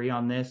disagree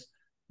on this,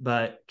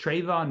 but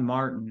Trayvon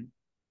Martin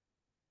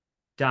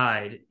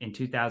died in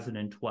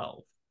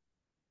 2012.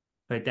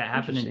 Right, that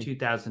happened in Interesting.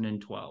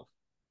 2012.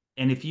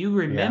 And Yeah. if you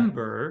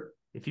remember,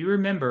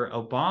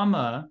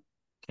 Obama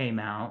came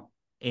out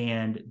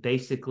and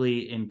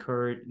basically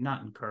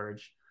not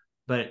encouraged,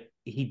 but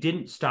he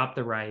didn't stop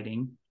the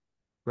rioting,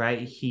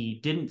 right? He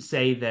didn't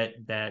say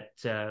that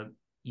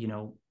you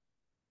know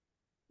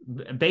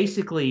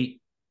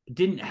basically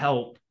didn't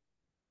help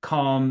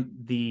calm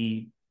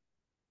the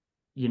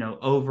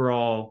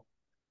overall,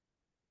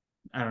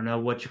 I don't know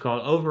what you call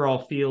it, overall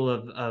feel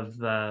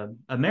of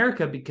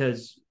America,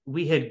 because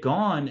we had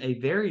gone a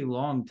very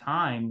long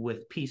time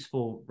with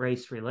peaceful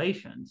race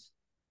relations.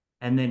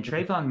 And then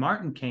Trayvon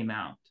Martin came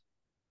out,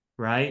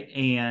 right?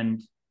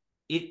 And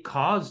it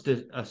caused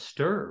a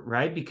stir,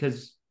 right?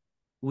 Because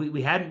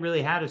we hadn't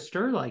really had a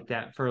stir like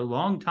that for a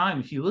long time.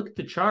 If you look at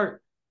the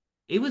chart,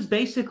 it was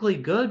basically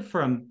good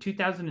from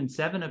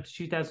 2007 up to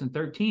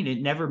 2013.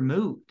 It never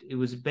moved. It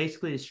was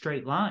basically a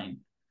straight line.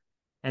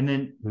 And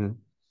then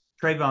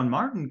Trayvon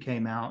Martin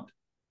came out,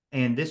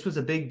 and this was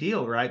a big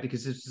deal, right?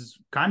 Because this is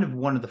kind of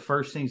one of the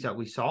first things that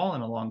we saw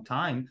in a long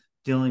time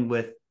dealing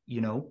with,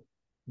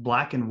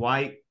 black and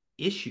white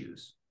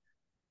issues.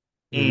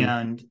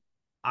 And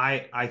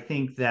I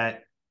think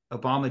that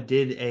Obama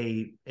did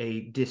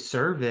a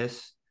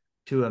disservice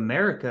to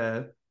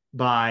America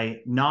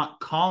by not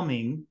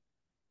calming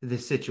the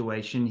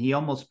situation. He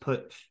almost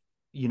put,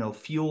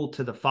 fuel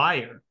to the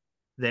fire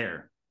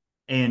there.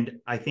 And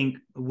I think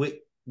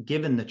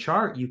given the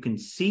chart, you can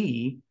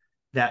see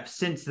that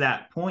since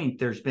that point,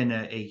 there's been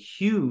a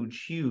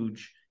huge,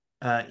 huge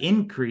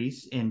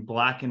increase in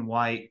black and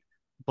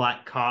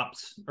black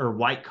cops or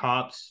white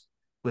cops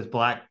with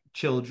black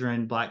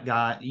children, black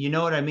guy. You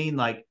know what I mean?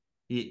 Like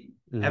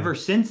ever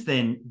since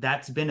then,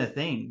 that's been a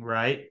thing,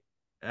 right?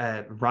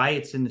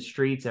 Riots in the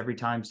streets every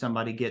time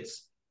somebody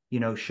gets,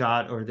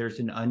 shot, or there's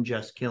an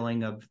unjust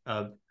killing of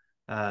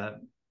a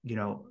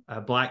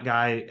black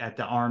guy at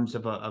the arms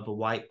of a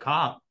white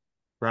cop,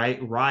 right?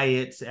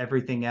 Riots,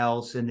 everything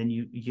else. And then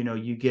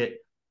you get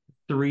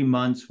 3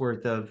 months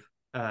worth of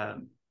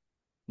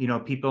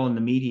people in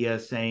the media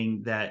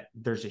saying that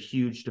there's a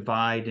huge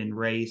divide in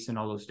race and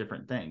all those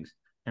different things.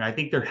 And I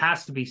think there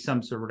has to be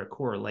some sort of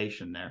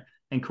correlation there.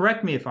 And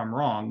correct me if I'm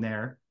wrong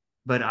there,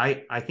 but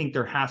I think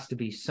there has to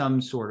be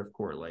some sort of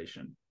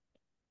correlation.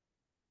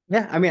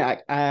 Yeah, I mean,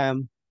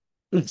 I'm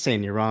not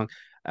saying you're wrong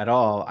at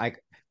all.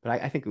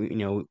 But I think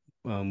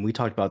we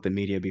talked about the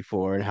media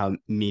before and how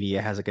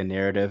media has like a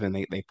narrative and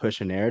they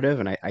push a narrative,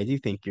 and I do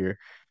think you're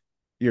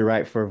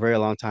right. For a very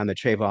long time, the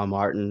Trayvon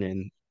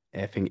Martin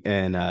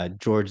and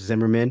George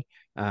Zimmerman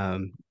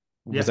was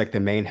Yeah. like the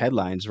main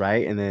headlines,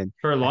 right? And then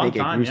For a I long think it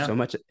time, grew yeah. so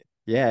much,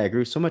 it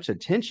grew so much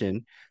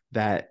attention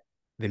that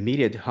the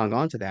media hung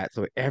on to that.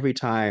 So every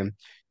time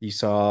you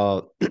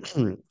saw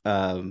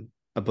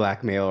a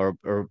black male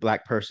or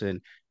black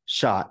person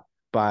shot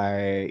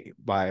by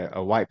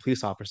a white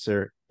police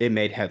officer, it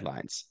made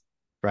headlines,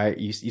 right?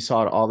 You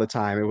saw it all the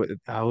time.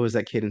 Was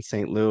that kid in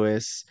St.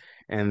 Louis?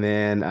 And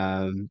then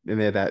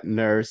that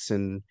nurse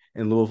in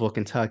Louisville,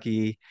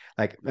 Kentucky.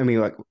 Like, I mean,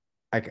 like,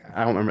 I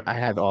don't remember. I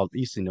had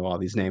used to know all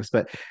these names,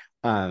 but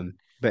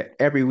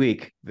every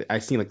week I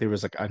seemed like there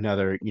was like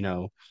another,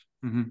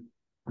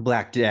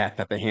 black death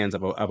at the hands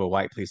of a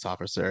white police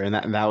officer, and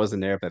that was the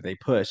narrative that they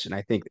pushed. And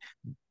I think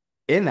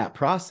in that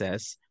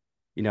process,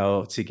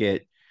 to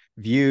get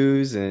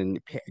views and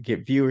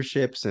get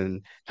viewerships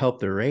and help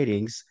their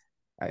ratings,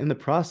 in the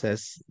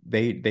process,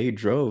 they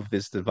drove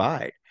this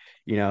divide,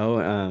 you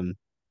know.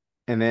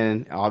 And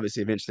then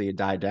obviously eventually it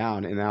died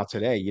down, and now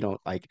today you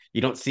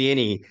don't see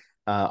any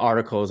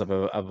articles of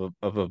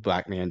a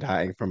black man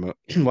dying from a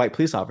white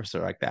police officer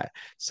like that.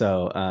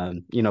 So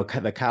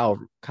the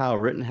Kyle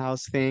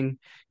Rittenhouse thing,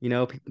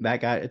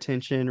 that got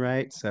attention,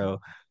 right? So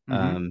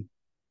um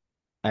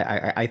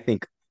I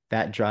think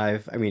that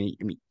drive, I mean,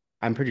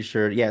 I'm pretty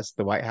sure, yes,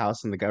 the White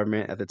House and the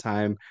government at the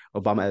time,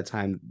 Obama at the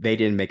time, they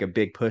didn't make a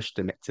big push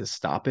to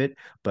stop it,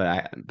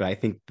 but I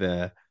think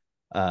the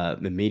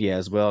media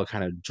as well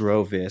kind of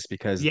drove this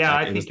because Yeah,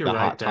 like I it was think you're the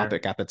hot right there.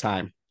 topic at the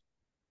time.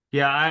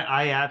 Yeah,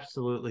 I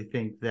absolutely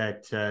think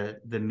that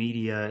the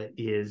media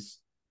is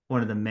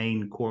one of the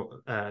main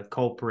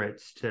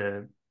culprits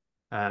to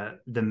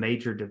the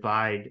major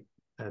divide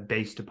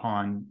based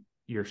upon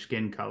your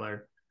skin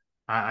color.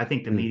 I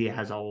think the Mm, media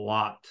has a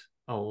lot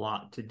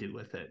to do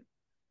with it.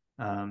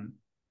 Um,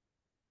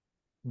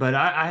 but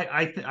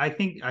I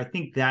think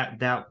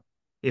that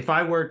if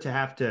I were to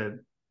have to,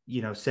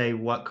 say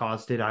what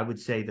caused it, I would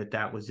say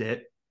that was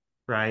it,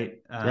 right?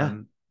 yeah,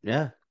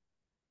 yeah,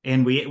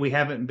 And we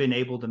haven't been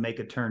able to make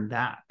a turn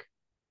back,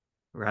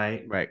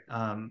 right? right.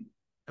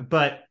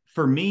 But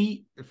for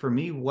me,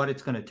 what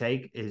it's going to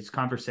take is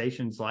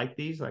conversations like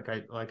these, like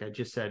I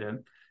just said,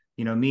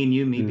 me and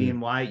you, me Mm, being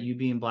white, you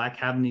being black,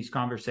 having these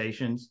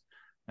conversations,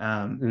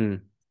 um,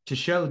 mm, to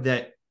show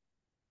that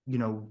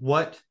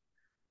what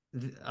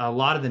a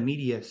lot of the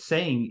media is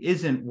saying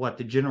isn't what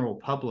the general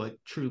public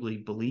truly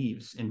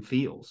believes and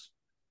feels,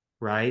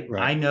 right?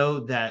 right, I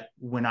know that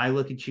when I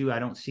look at you, I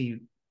don't see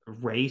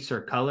race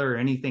or color or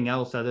anything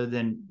else other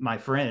than my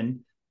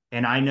friend.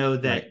 And I know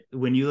right. that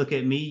when you look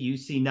at me, you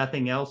see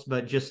nothing else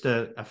but just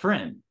a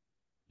friend.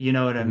 You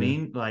know what I Hmm.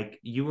 mean? Like,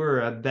 you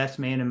were a best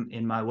man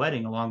in my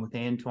wedding, along with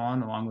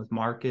Antoine, along with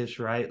Marcus,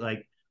 right?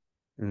 Like,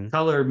 Mm.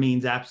 color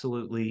means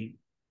absolutely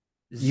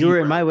You were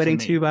in zero my to wedding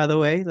too, me. by the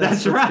way.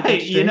 Let's That's let's get that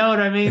right. You straight. know what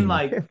I mean?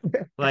 Like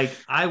Yeah,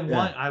 I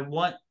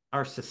want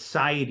our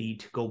society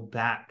to go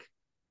back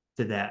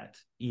to that.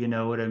 You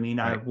know what I mean?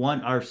 I right.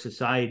 want our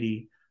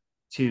society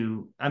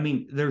to, I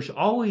mean, there's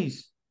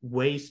always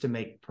ways to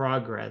make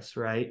progress,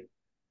 right?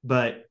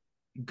 But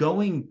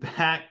going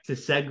back to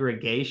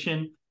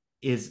segregation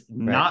is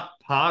Right. not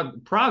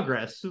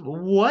progress No,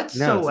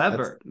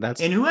 whatsoever.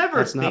 And whoever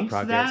that's not thinks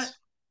that progress.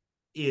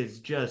 is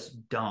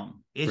just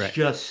dumb. It's Right.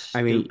 just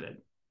I mean,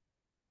 stupid.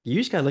 you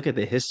just gotta look at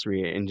the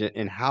history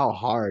and how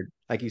hard,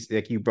 like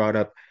you brought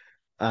up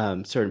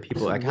certain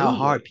people, like how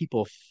hard Absolutely.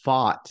 people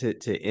fought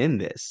to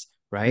end this,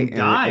 right? And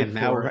died And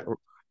now for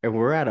it.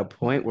 we're at a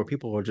point where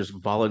people are just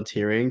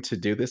volunteering to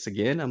do this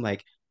again. I'm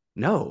like,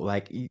 no,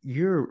 like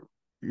you're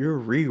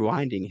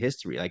rewinding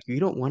history. Like you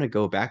don't want to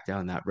go back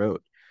down that road,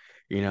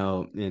 you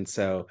know? And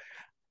so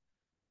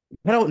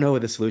I don't know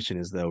what the solution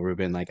is though,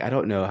 Ruben. Like I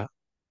don't know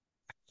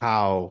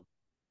how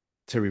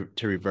to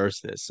reverse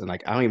this. And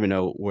like I don't even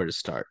know where to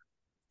start.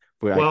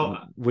 But like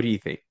Well, what do you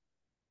think?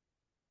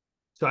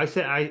 so I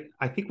said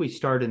I think we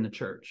start in the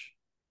church.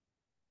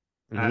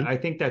 Hmm. I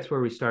think that's where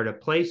we start, a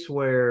place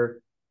where,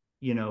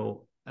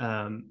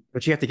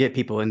 But you have to get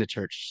people in the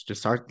church to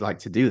start like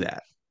to do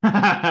that.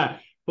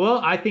 well,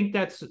 I think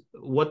that's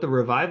what the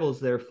revival is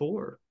there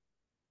for,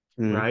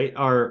 Mm, right?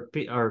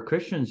 Our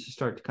Christians to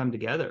start to come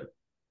together,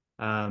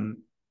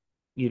 um,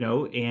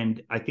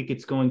 and I think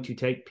it's going to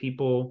take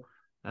people,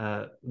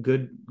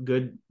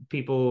 good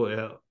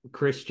people,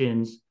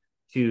 Christians,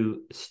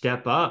 to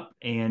step up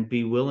and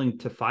be willing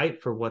to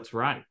fight for what's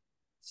right.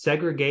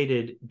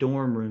 Segregated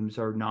dorm rooms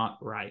are not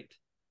right.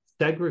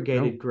 no,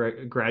 Segregated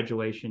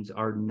graduations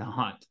are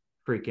not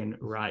freaking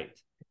right.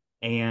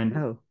 And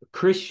no.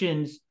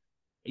 Christians,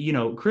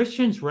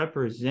 Christians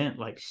represent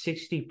like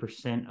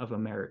 60% of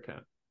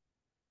America.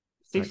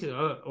 Right. 60,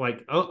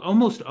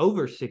 almost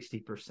over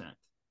 60%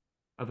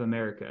 of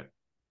America.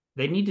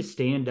 They need to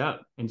stand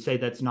up and say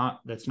that's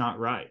not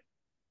right.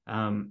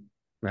 Um,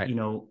 Right. you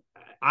know,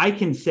 I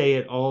can say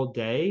it all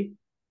day,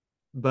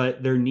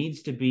 but there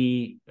needs to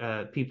be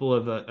people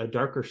of a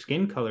darker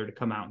skin color to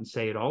come out and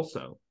say it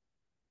also,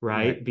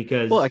 Right. right? Well,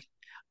 Because like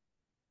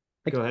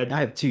go ahead. I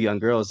have two young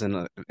girls,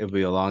 and it'll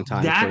be a long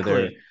time before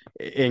they're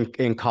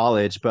Exactly. in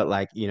college. But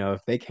like,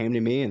 if they came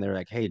to me and they're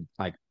like, "Hey,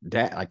 like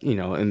dad," like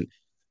and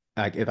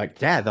like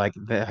dad, like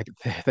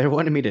they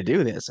wanted me to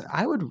do this,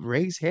 I would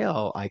raise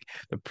hell. Like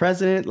the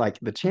president, like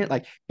the chant,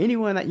 like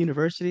anyone at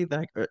university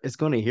that is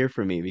going to hear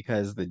from me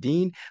because the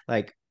dean,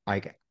 like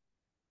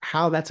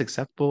how that's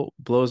acceptable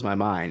blows my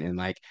mind. And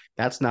like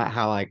that's not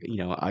how I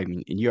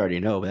mean, and you already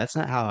know, but that's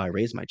not how I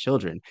raise my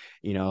children,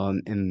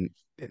 and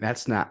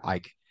that's not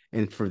like,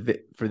 and for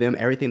them,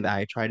 everything that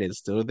I try to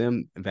instill to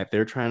them that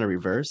they're trying to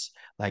reverse,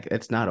 like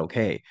it's not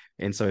okay.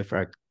 And so if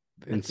I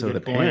and That's a so the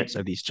good parents point.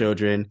 of these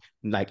children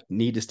like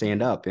need to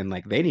stand up, and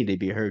like they need to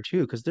be heard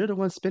too, because they're the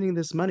ones spending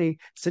this money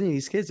sending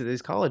these kids to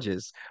these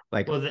colleges.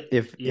 Like Well,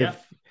 yeah.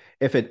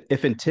 if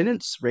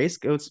attendance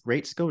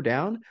rates go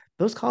down,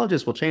 those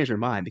colleges will change their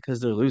mind because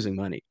they're losing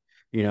money,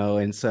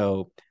 and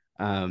so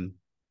um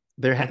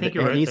I think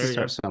you're it right needs to there.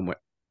 Yeah. start somewhere.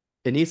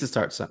 It needs to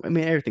start some. I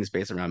mean, everything's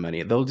based around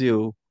money. They'll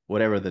do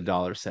whatever the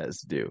dollar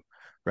says to do,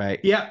 right?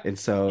 Yeah. And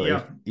so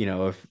Yeah.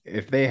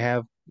 if they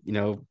have you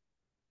know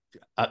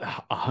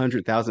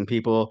 100,000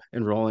 people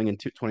enrolling in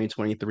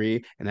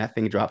 2023, and that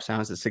thing drops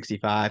down to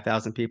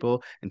 65,000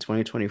 people in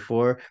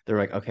 2024, they're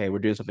like, okay, we're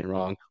doing something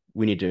wrong.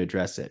 We need to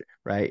address it,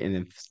 right?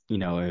 And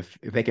if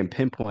they can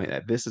pinpoint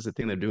that this is the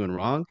thing they're doing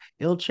wrong,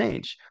 it'll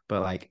change.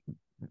 But like,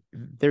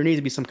 there needs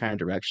to be some kind of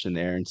direction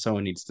there, and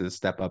someone needs to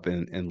step up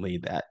and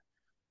lead that.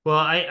 Well,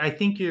 I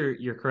think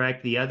you're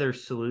correct. The other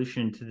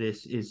solution to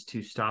this is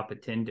to stop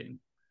attending,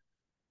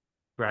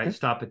 right? Yeah,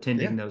 Stop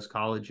attending yeah, those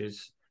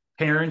colleges.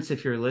 Parents,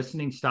 if you're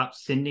listening, stop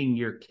sending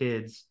your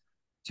kids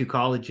to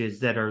colleges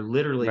that are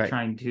literally right,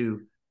 trying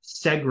to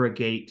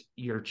segregate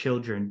your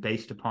children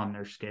based upon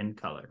their skin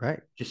color. right.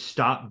 Just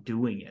stop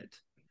doing it,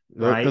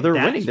 Or right? they're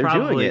That's winning. They're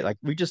doing it. probably Like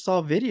we just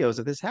saw videos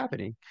of this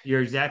happening.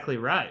 You're exactly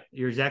right.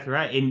 You're exactly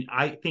right. And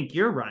I think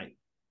you're right.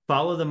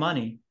 Follow the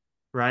money,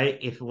 right?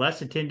 If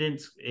less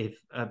attendance, if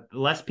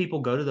less people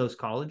go to those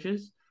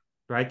colleges,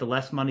 right, the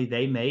less money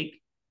they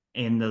make,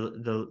 and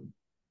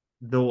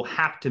they'll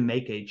have to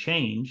make a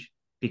change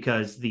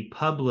because the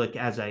public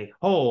as a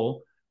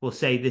whole will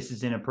say this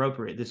is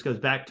inappropriate. This goes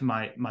back to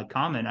my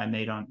comment I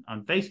made on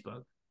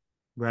Facebook,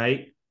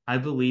 right? I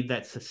believe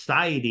that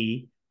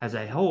society as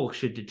a whole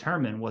should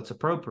determine what's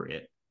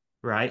appropriate,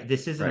 right?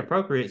 This isn't Right.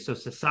 appropriate. So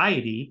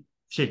society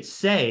should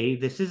say,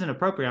 this isn't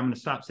appropriate. I'm going to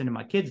stop sending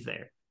my kids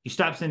there. You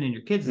stop sending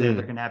your kids there,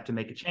 they're Mm, going to have to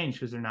make a change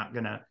because they're not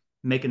going to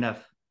make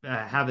enough,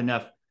 have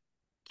enough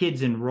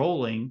kids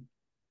enrolling.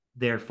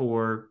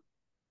 Therefore,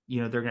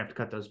 they're going to have to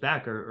cut those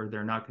back, or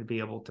they're not going to be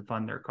able to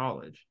fund their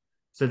college.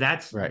 So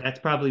that's right. that's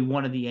probably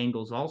one of the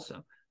angles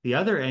also. The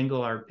other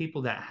angle are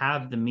people that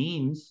have the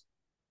means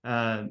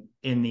and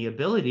the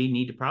ability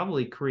need to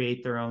probably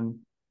create their own,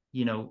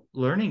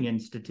 learning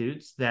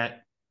institutes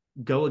that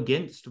go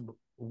against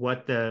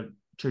what the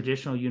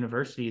traditional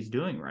university is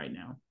doing right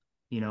now.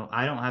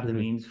 I don't have the Mhm.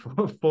 means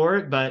for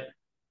it, but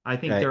I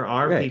think Right. there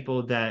are Right.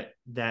 people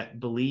that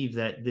believe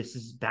that this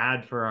is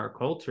bad for our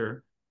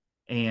culture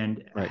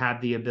and Right. have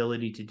the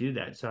ability to do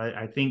that. So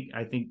I think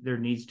there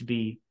needs to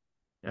be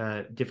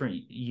different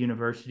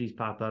universities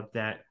pop up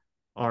that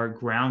are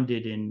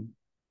grounded in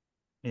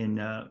in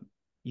a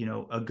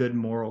good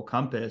moral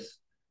compass,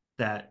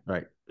 that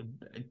Right.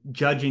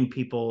 judging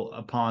people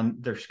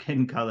upon their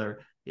skin color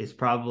is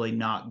probably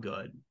not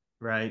good,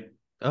 right?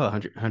 Oh,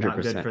 Not good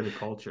 100%. for the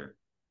culture.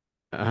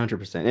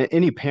 100%.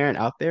 Any parent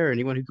out there,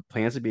 anyone who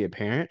plans to be a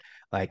parent,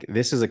 like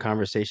this is a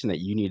conversation that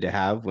you need to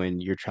have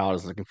when your child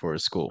is looking for a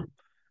school.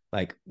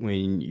 Like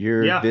when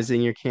you're Yeah.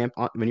 visiting your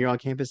when you're on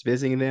campus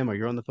visiting them, or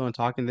you're on the phone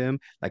talking to them,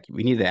 like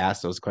we need to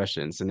ask those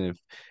questions. And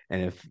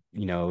if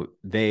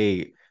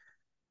they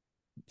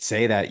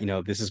say that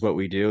this is what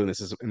we do, and this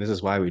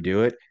is why we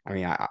do it. I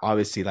mean,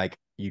 obviously, like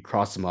you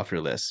cross them off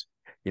your list,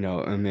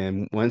 and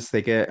then once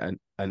they get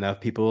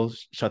enough people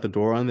shut the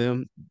door on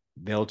them,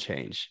 they'll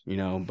change,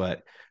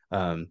 but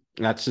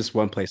that's just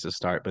one place to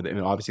start. But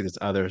obviously there's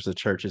others. The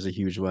church is a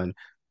huge one.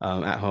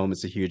 At home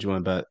it's a huge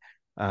one, but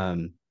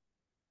um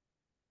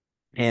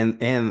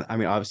and I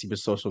mean, obviously with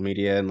social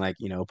media and like,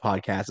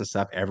 podcasts and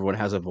stuff, everyone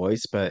has a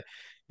voice, but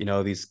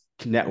these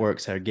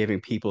networks are giving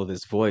people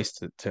this voice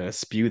to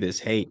spew this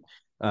hate.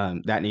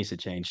 That needs to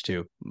change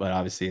too. But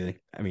obviously,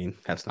 I mean,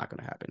 that's not going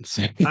to happen.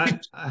 So.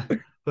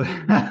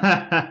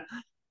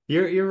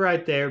 You're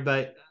right there,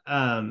 but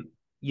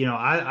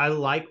I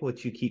like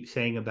what you keep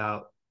saying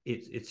about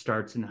it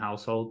starts in the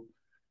household,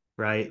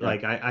 right? Yeah.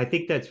 Like I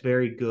think that's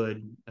very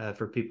good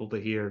for people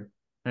to hear.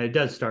 And it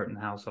does start in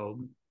the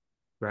household,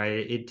 right?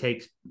 It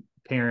takes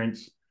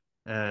parents,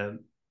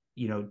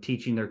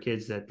 teaching their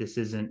kids that this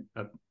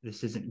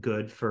isn't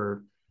good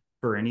for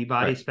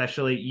anybody, Right.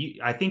 especially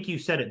you. I think you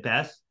said it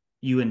best.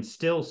 You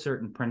instill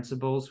certain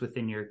principles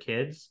within your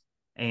kids,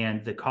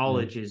 and the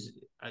college is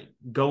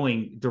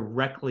going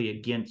directly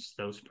against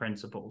those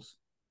principles,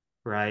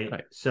 right?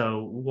 Right.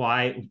 So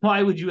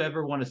why would you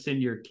ever want to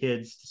send your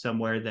kids to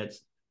somewhere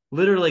that's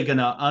literally going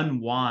to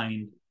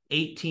unwind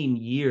 18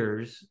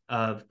 years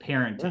of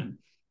parenting, Yeah.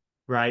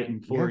 right,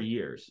 in 4 Yeah.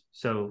 years?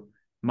 So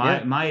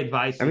Yeah. my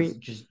advice I is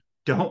mean, just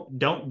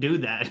don't do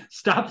that.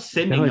 Stop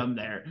sending don't them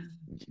there.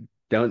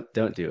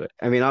 don't do it.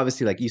 I mean,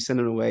 obviously, like you send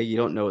them away, you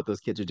don't know what those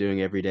kids are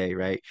doing every day,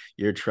 right?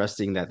 You're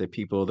trusting that the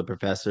people, the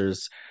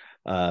professors,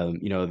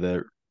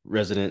 the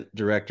resident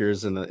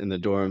directors in the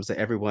dorms, that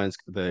everyone's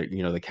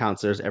the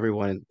counselors,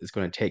 everyone is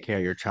going to take care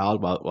of your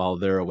child while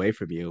they're away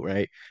from you,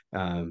 right?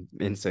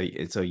 And so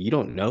you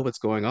don't know what's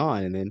going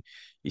on, and then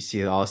you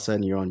see all of a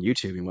sudden you're on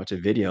YouTube, you watch a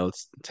video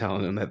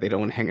telling them that they don't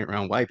want to hang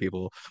around white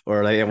people,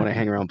 or they want to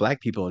hang around black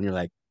people, and you're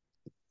like,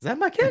 is that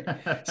my kid?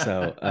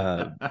 So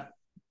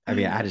I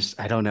mean,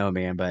 I don't know,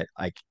 man, but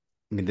like,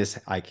 I mean, this,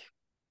 like,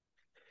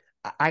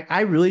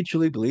 I really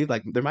truly believe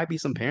like there might be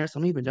some parents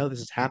don't even know this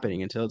is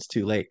happening until it's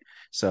too late.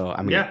 So,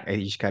 I mean, Yeah.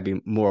 you just gotta be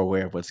more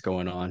aware of what's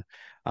going on,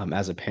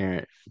 as a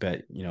parent.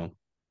 But, Yeah.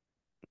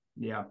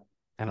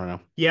 I don't know.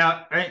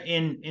 Yeah.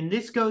 And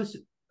this goes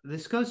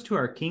to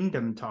our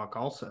kingdom talk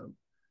also,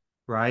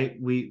 right?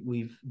 We've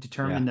Yeah,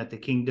 determined that the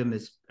kingdom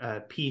is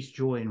peace,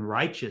 joy, and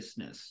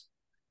righteousness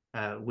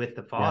with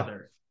the yeah,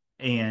 Father.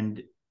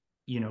 And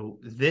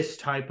this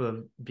type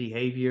of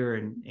behavior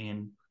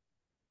and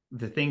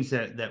the things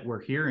that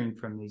we're hearing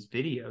from these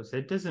videos,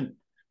 it doesn't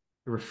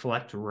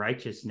reflect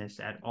righteousness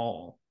at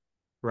all,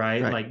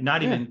 right? right. Like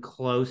not Yeah, even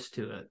close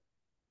to it.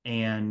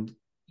 And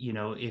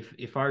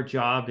if our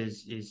job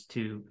is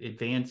to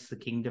advance the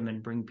kingdom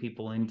and bring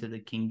people into the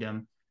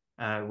kingdom,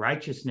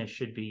 righteousness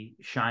should be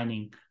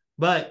shining.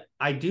 But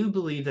I do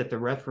believe that the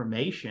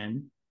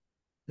Reformation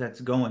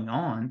that's going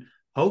on,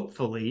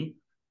 hopefully,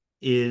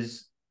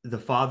 is the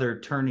Father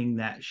turning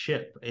that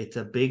ship. It's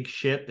a big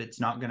ship. It's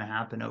not going to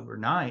happen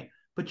overnight,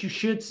 but you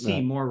should see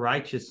right. more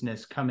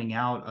righteousness coming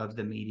out of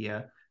the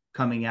media,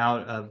 coming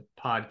out of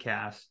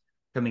podcasts,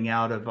 coming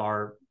out of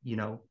our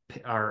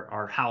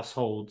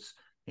households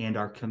and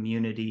our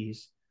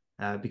communities,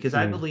 because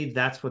I Mm, believe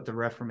that's what the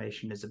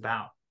Reformation is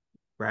about,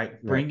 right?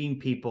 right, Bringing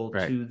people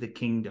right, to the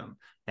kingdom,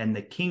 and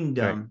the right.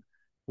 kingdom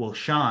will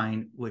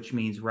shine, which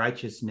means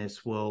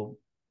righteousness will,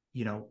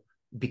 you know,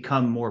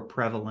 become more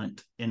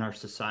prevalent in our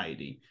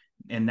society.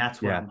 And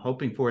that's what Yeah, I'm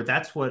hoping for.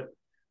 That's why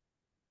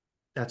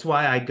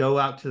I go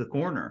out to the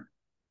corner,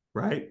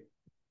 right?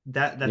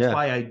 That's yeah,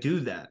 why I do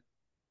that,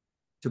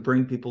 to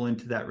bring people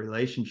into that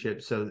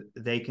relationship so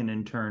they can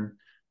in turn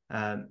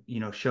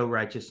show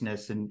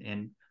righteousness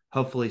and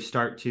hopefully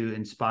start to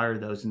inspire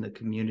those in the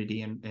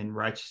community, and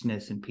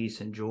righteousness and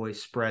peace and joy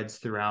spreads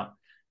throughout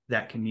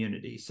that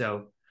community.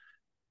 So,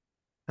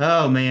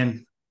 oh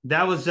man,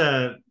 that was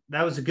a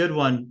good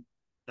one.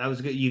 That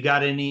was good. You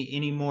got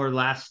any more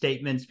last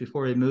statements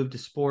before we move to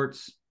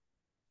sports?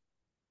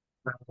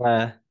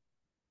 uh,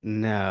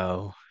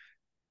 no,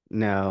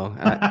 no,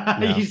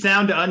 You no.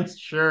 sound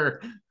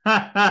unsure.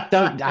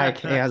 Don't I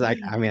was like,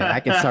 I mean, I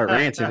can start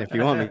ranting if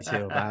you want me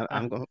to, but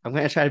I'm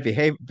gonna try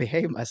to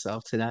behave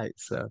myself tonight.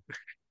 So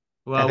I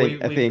Well,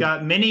 think I we've think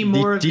got many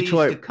more of these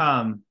to Detroit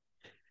come.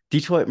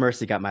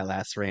 Mercy got my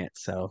last rant.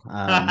 So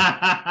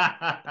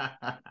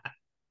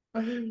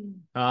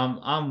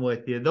I'm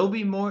with you. There'll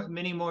be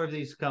many more of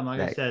these to come. Like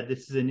I right, said,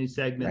 this is a new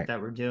segment right,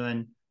 that we're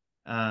doing.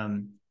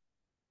 Um,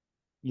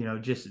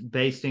 just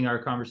basing our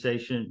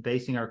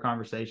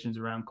conversations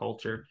around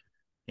culture,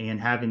 and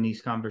having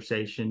these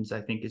conversations,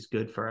 I think, is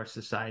good for our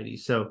society.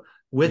 So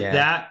with Yeah.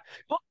 that,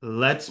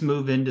 let's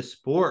move into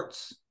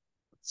sports.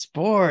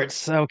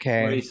 Sports. What do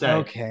Okay. you say?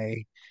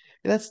 Okay.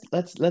 Let's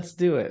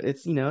do it.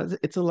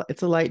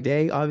 It's a light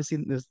day.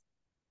 Obviously, there's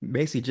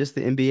basically just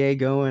the NBA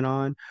going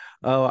on.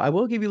 Oh, I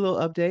will give you a little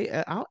update.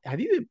 Have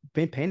you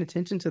been paying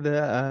attention to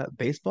the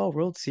baseball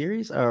World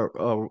Series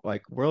or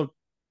like World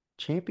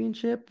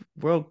Championship,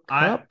 World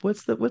I Cup?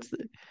 What's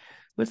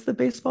the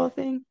baseball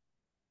thing?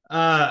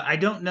 I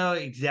don't know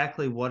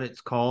exactly what it's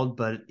called,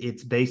 but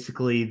it's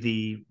basically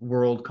the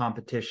world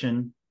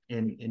competition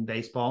in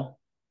baseball.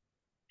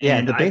 Yeah,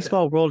 And the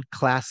Baseball World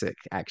Classic,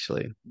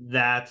 actually.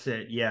 that's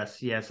it.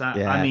 Yes, yes. I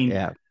Yeah, mean,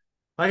 yeah.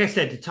 like I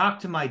said, to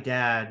talk to my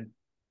dad,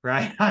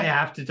 right? I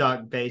have to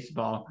talk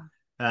baseball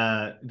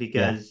Yeah.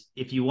 because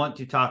if you want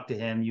to talk to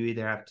him, you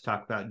either have to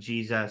talk about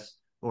Jesus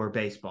or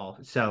baseball.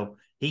 So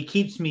he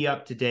keeps me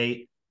up to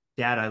date.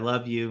 Dad, I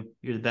love you.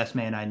 You're the best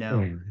man I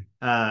know.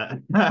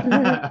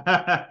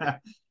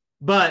 Mm.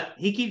 But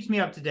he keeps me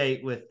up to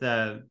date with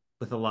a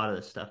lot of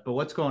this stuff. But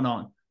what's going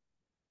on?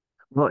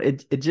 Well,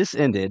 it just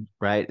ended,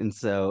 right? And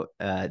so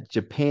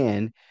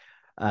Japan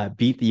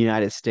beat the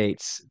United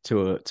States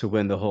to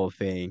win the whole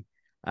thing.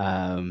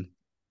 Um,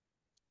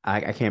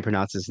 I can't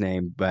pronounce his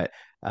name, but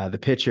the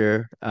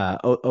pitcher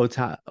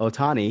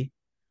Otani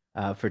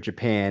for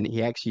Japan,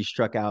 he actually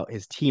struck out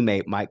his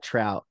teammate Mike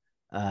Trout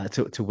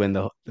to win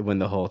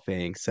the whole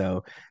thing.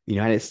 So the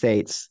United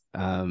States,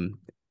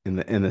 in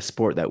the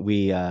sport that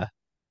we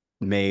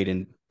made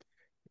and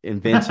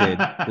invented,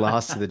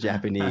 lost to the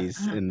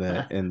Japanese in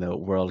the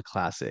World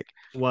Classic.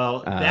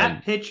 Well, that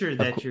Um, pitcher of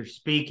that course, you're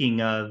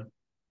speaking of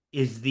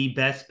is the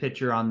best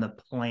pitcher on the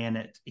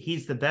planet.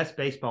 He's the best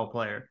baseball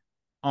player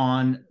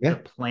on the yeah.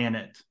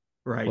 planet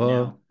right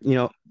Well,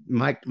 now.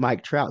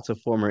 Mike Trout's a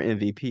former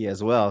MVP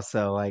as well,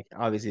 so like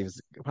obviously it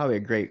was probably a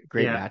great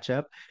Yeah,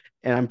 matchup.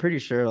 And I'm pretty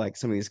sure like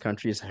some of these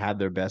countries had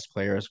their best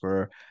players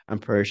where I'm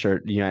pretty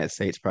sure the United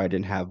States probably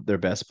didn't have their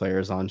best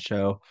players on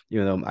show,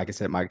 even though like I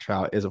said, Mike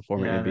Trout is a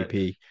former yeah, that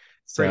MVP.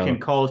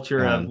 freaking So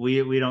culture of um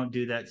we don't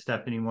do that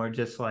stuff anymore,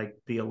 just like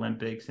the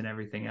Olympics and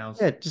everything else,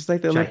 yeah, just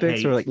like the which I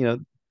Olympics or hate. like,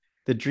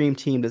 the dream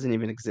team doesn't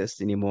even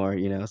exist anymore,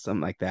 something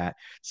like that.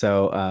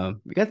 So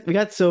we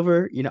got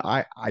silver.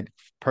 I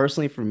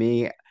personally for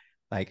me,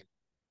 like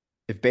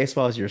if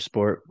baseball is your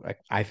sport, like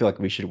I feel like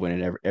we should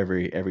win it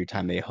every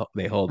time they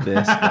hold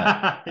this.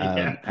 But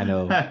Yeah. I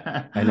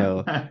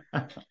know,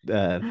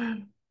 uh,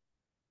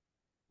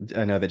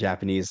 I know the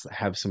Japanese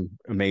have some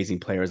amazing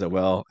players as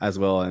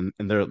well, and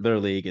their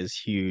league is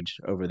huge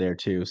over there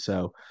too.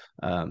 So,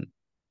 um,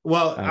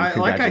 Well, I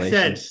like I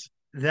said, congratulations.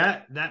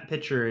 that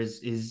pitcher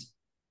is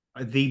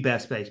the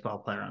best baseball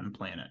player on the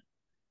planet,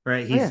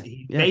 right? Oh yeah,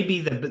 He yeah, may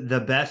be the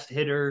best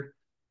hitter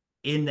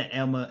in the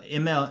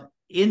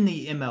in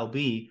the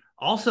MLB,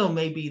 also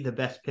may be the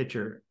best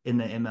pitcher in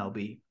the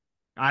MLB.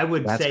 I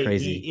would that's say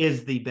crazy. he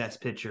is the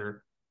best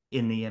pitcher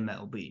in the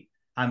MLB.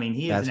 I mean,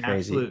 he is That's an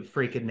crazy. absolute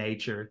freak of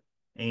nature,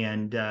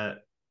 and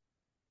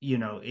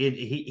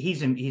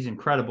he's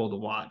incredible to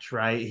watch.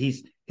 Right?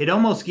 It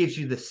almost gives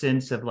you the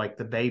sense of like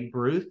the Babe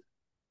Ruth,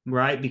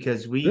 right?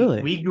 Because we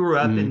Really? we grew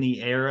up in Mm,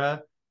 the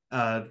era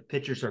of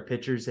pitchers are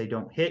pitchers, they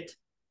don't hit,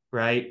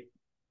 right?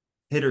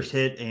 Hitters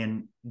hit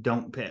and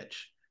don't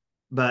pitch.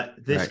 But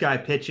this right. guy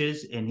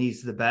pitches and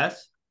he's the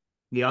best.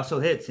 He also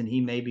hits and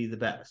he may be the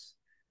best,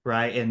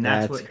 right? And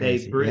that's That's what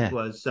Babe crazy. Ruth Yeah.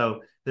 was.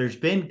 So there's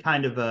been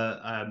kind of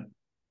a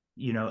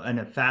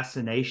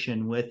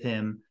fascination with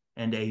him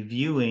and a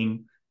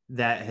viewing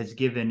that has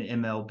given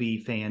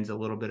MLB fans a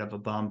little bit of a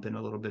bump and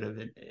a little bit of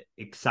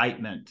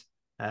excitement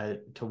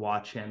to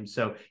watch him.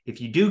 So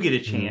if you do get a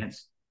Mhm.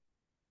 chance,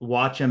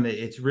 watch him.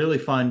 It's really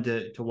fun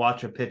to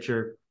watch a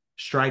pitcher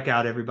strike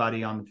out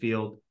everybody on the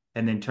field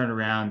and then turn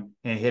around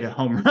and hit a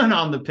home run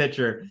on the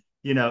pitcher.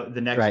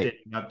 The next Right.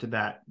 inning up to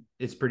bat.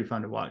 It's pretty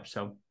fun to watch.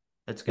 So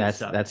that's good That's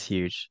stuff. that's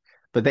huge.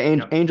 But the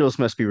Yep. Angels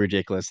must be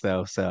ridiculous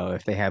though. So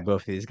if they have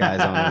both of these guys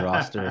on their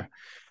roster,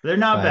 They're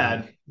not but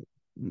bad.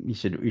 you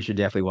should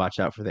definitely watch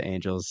out for the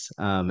Angels.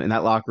 And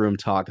that locker room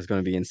talk is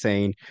going to be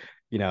insane.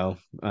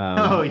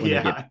 Oh When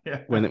they get yeah,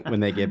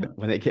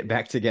 when they get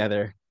back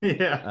together.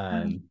 yeah.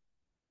 Um,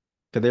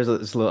 but there's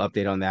just a little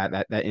update on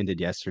that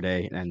ended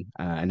yesterday, and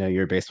I know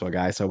you're a baseball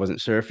guy, so I wasn't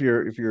sure if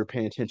you were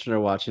paying attention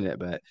or watching it,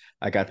 but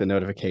I got the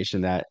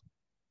notification that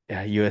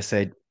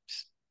USA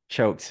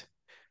choked,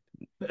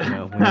 when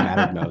it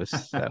mattered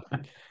most. So,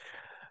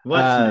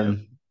 What's new?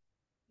 um,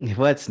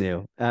 what's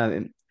new?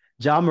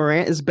 John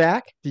Morant is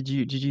back. Did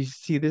you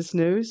see this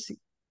news?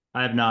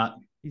 I have not.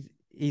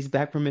 He's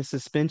back from his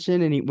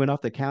suspension and he went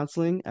off the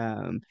counseling.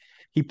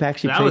 He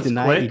actually That played was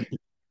tonight. quick.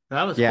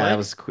 That was Yeah, that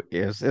quick.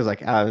 was it was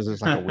like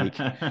a week.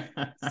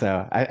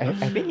 So I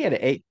think he had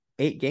an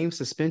eight game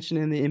suspension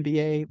in the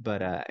NBA,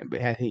 but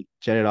he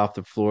jetted off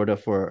to Florida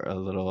for a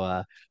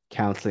little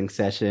counseling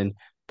session.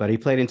 But he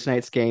played in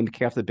tonight's game to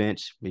kick off the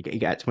bench. He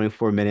got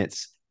 24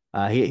 minutes.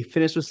 He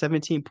finished with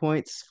 17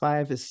 points,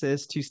 5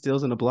 assists, 2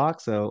 steals, and a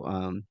block.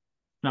 So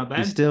Not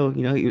he's bad. still,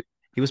 he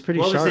was pretty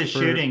What was his sharp for.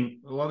 shooting?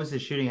 What was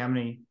his shooting? How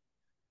many?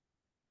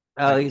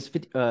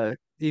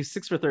 He's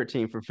 6 for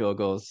 13 for field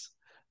goals.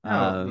 Oh,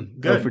 Oh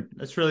good. for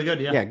That's really good.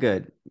 Yeah. Yeah,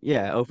 good.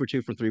 Yeah, 0 for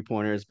 2 from 3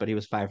 pointers, but he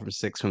was 5 from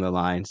 6 from the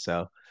line.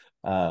 So,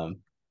 um,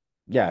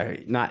 yeah,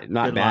 not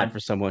Good bad line. for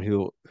someone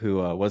who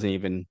wasn't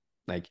even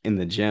like in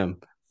the gym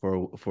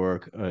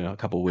for a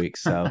couple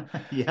weeks. So,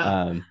 Yeah.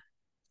 um,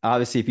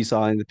 obviously, if you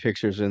saw in the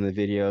pictures and the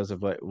videos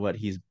of what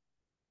he's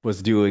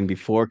was doing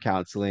before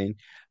counseling.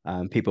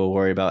 People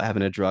worry about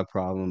having a drug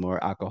problem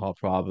or alcohol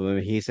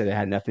problem. He said it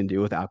had nothing to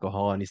do with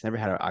alcohol, and he's never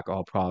had an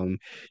alcohol problem.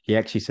 He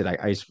actually said,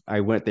 I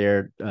went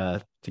there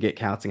to get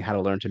counseling, how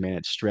to learn to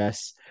manage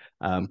stress,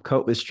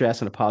 cope with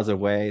stress in a positive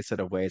way instead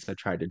of ways I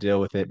tried to deal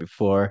with it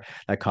before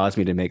that caused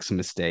me to make some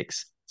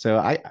mistakes. So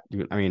I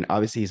mean,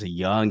 obviously he's a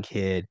young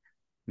kid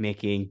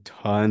making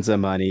tons of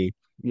money.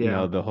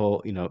 Yeah.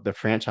 The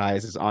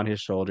franchise is on his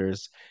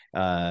shoulders.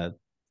 Uh,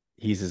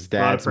 he's his A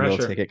lot of dad's meal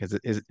pressure. ticket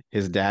because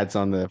his dad's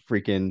on the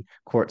freaking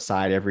court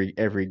side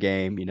every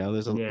game.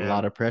 There's a Yeah.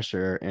 lot of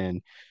pressure,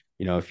 and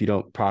if you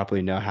don't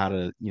properly know how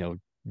to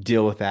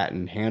deal with that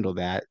and handle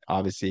that,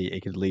 obviously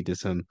it could lead to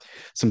some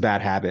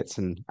bad habits,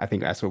 and I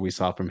think that's what we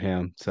saw from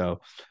him.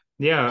 So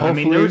Yeah. I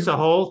mean, there hopefully, was a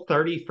whole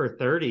 30 for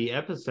 30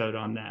 episode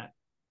on that.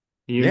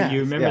 You yeah,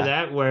 remember yeah,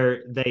 that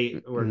where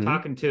they were hmm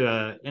talking to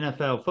a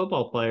NFL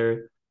football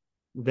player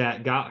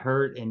that got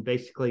hurt and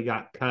basically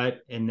got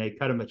cut, and they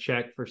cut him a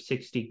check for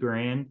 60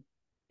 grand,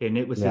 and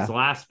it was his yeah,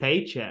 last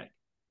paycheck.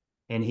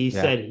 And he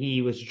yeah. said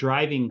he was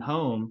driving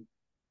home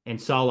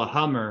and saw a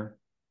Hummer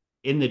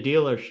in the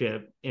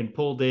dealership and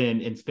pulled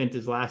in and spent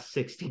his last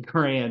 60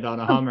 grand on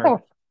a Hummer. Oh,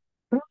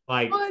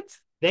 Like what?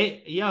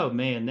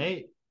 man,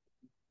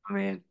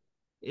 Man,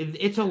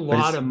 it's a but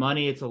lot it's of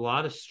money. It's a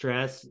lot of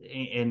stress,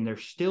 and they're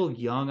still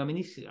young. I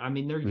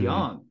mean, they're mhm,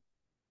 young.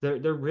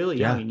 They're really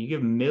young, yeah, and you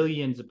give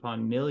millions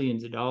upon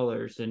millions of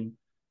dollars. And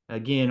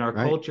again, our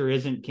right, culture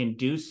isn't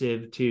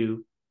conducive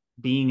to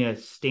being a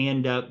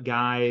stand-up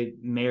guy,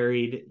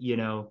 married.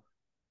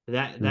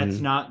 That's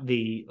hmm not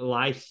the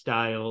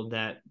lifestyle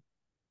that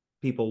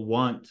people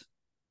want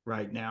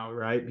right now,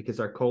 right? Because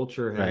our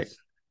culture right,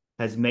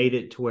 has made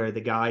it to where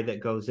the guy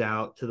that goes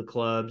out to the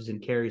clubs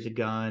and carries a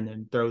gun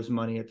and throws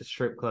money at the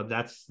strip club,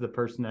 that's the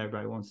person that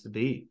everybody wants to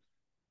be,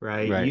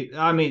 right? right,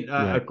 I mean,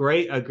 right.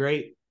 a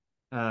great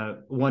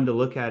one to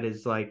look at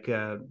is like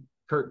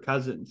Kirk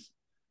Cousins,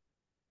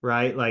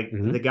 right? Like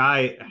hmm the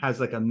guy has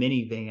like a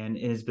minivan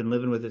and has been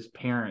living with his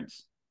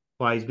parents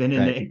while he's been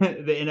in right,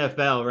 the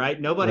NFL, right?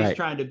 Nobody's right,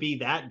 trying to be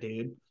that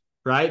dude,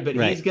 right? But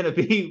right, he's going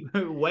to be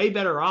way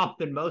better off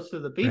than most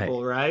of the right.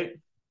 people, right?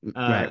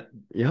 Right. Uh,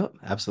 Yep.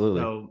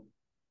 Absolutely. so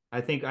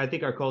I think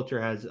our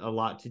culture has a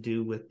lot to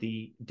do with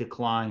the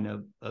decline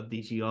of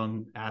these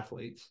young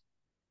athletes.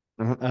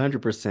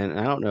 100%.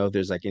 I don't know if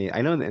there's like any,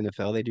 I know in the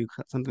NFL they do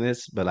something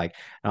this, but like,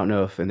 I don't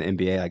know if in the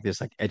NBA, like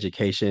there's like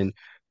education,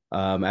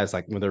 as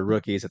like when they're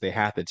rookies that they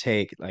have to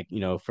take, like,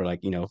 for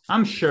like,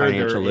 I'm sure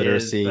there financial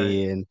is, but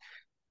literacy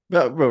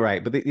but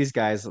right. But these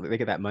guys, they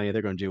get that money,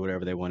 they're going to do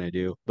whatever they want to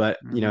do. But,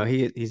 mhm.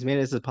 he's made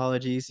his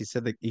apologies. He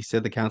said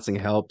the counseling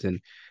helped. And,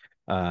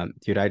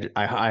 dude,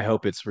 I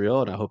hope it's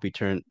real, and I hope he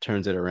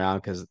turns it around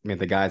because I mean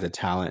the guy's a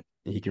talent.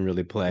 He can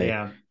really play.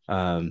 Yeah,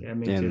 yeah,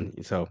 me too.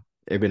 And so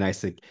it'd be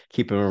nice to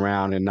keep him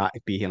around and not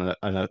be in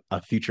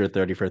a future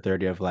 30 for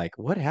 30 of like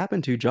what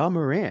happened to John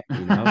Morant.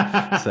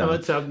 So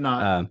Let's hope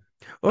not. um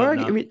Hope or I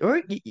not. mean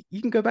or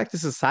you can go back to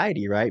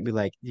society, right? Be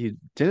like, you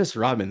Dennis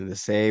Rodman did the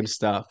same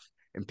stuff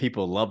and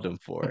people loved him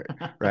for it,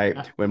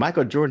 right? When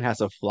Michael Jordan has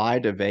to fly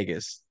to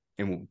Vegas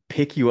and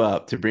pick you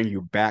up to bring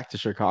you back to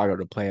Chicago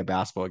to play a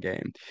basketball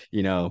game.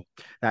 You know,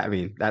 I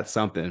mean, that's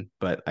something.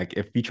 But like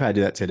if you try to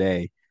do that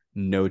today,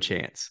 no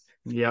chance.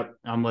 Yep,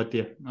 I'm with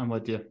you. I'm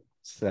with you.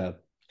 So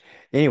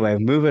anyway,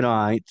 moving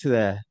on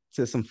to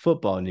some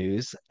football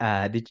news.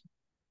 Did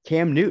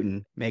Cam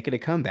Newton making a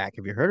comeback?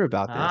 Have you heard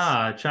about this?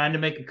 Trying to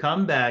make a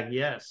comeback.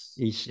 Yes.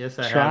 He's Yes,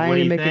 I have. What trying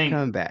do to you make a think?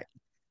 comeback.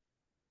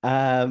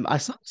 I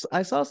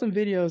saw some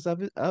videos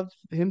of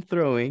him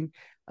throwing.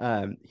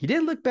 He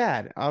didn't look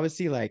bad.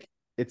 Obviously, like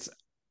it's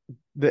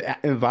the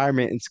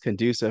environment is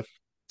conducive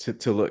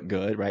to look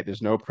good, right?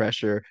 There's no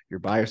pressure. You're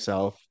by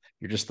yourself.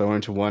 You're just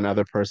throwing to one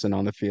other person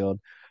on the field.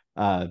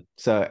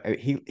 So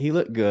he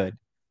looked good.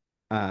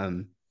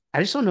 Um,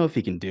 I just don't know if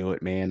he can do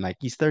it, man. Like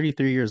he's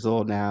 33 years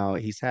old now.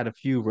 He's had a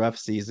few rough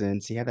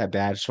seasons. He had that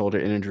bad shoulder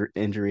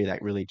injury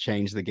that really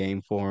changed the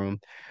game for him.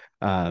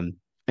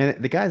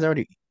 And the guy's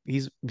already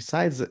he's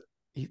besides the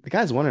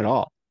guy's won it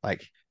all.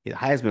 Like he's a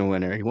Heisman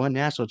winner. He won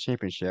national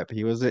championship.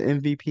 He was an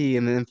MVP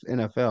in the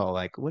NFL.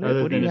 Like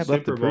Other what do than you a have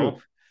left to Super prove?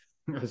 Bowl?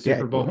 A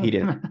Yeah, Super well, he Bowl?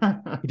 didn't.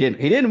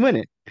 He didn't win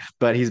it,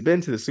 but he's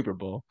been to the Super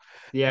Bowl.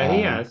 Yeah,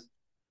 he Um, has.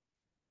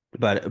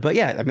 but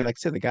yeah, I mean, like I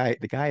said, the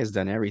guy has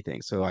done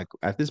everything. So like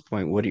at this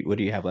point, what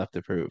do you have left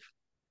to prove?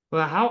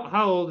 Well,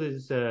 how old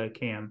is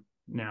Cam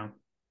now?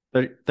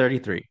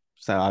 33.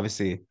 So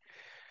obviously,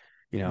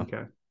 you know,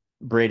 Okay.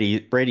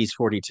 Brady's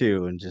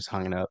 42 and just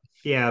hung it up.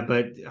 Yeah,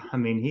 but I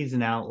mean, he's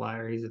an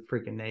outlier. He's a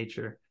freaking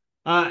nature.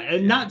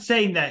 And Yeah. not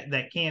saying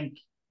that Cam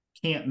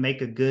can't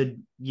make a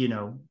good,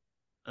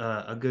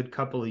 a good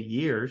couple of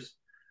years.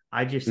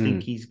 I just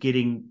think he's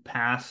getting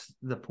past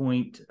the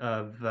point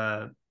of,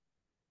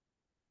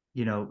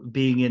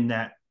 being in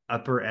that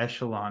upper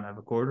echelon of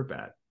a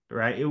quarterback,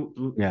 right?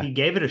 He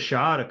gave it a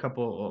shot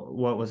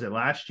what was it,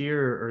 last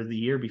year or the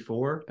year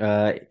before?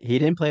 He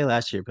didn't play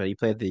last year, but he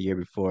played the year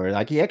before.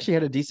 Like he actually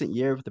had a decent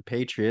year with the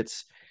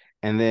Patriots,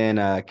 and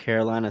then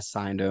Carolina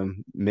signed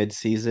him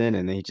mid-season,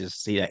 and they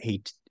just see that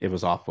it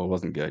was awful, it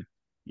wasn't good.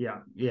 Yeah.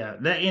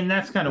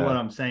 That's kind of what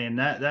I'm saying.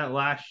 That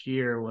last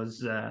year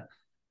was,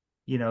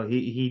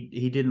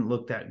 he didn't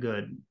look that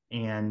good,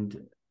 and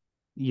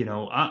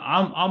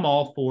I'm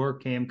all for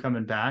Cam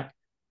coming back,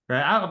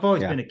 right? I've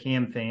always been a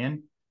Cam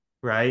fan,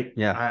 right?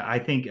 Yeah. I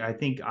think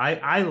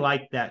I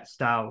like that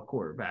style of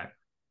quarterback,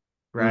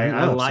 right?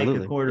 I Oh, like a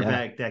absolutely.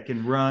 quarterback that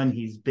can run.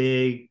 He's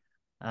big,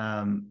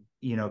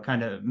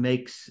 kind of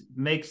makes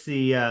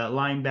the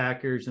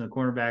linebackers and the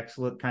cornerbacks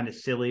look kind of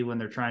silly when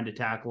they're trying to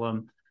tackle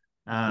them.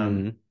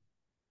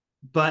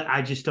 But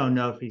I just don't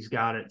know if he's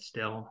got it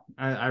still.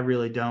 I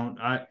really don't.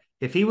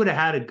 If he would have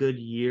had a good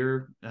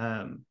year,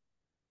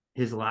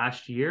 his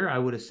last year, I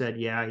would have said,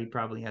 yeah, he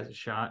probably has a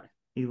shot.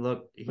 He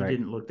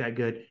didn't look that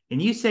good.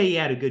 And you say he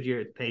had a good year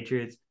at the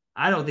Patriots.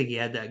 I don't think he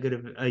had that good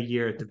of a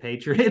year at the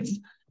Patriots.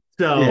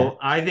 So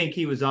I think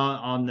he was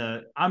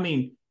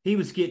he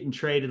was getting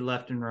traded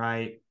left and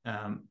right.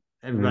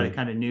 Everybody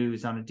kind of knew he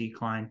was on a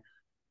decline.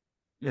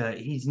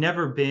 He's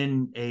never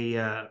been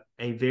a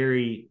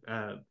very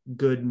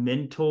good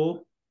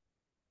mental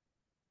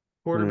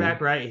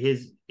quarterback, right?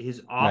 His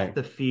off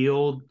the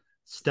field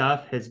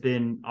stuff has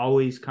been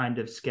always kind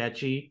of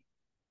sketchy.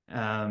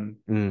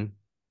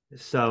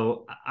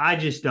 So I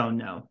just don't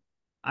know.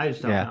 I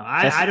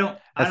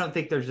don't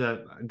think there's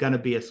gonna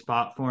be a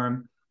spot for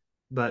him,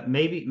 but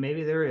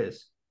maybe there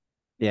is.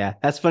 Yeah,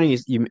 that's funny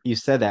you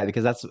said that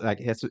because that's like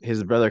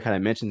his brother kind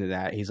of mentioned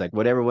that. He's like,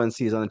 what everyone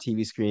sees on the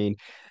TV screen,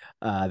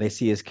 they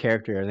see his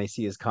character and they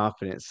see his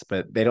confidence,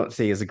 but they don't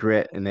see his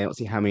grit and they don't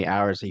see how many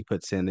hours he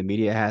puts in. The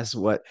media has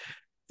what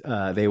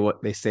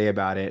they say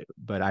about it,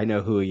 but I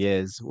know who he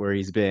is, where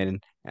he's been,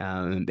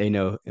 and they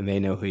know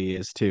who he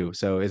is too.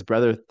 So his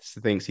brother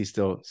thinks he's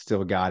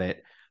still got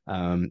it,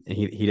 and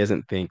he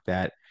doesn't think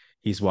that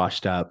he's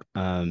washed up.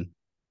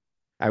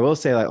 I will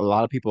say, like a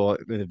lot of people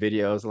in the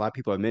videos, a lot of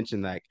people have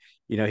mentioned like,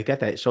 he got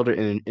that shoulder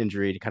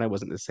injury. It kind of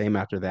wasn't the same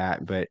after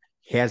that, but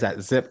he has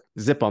that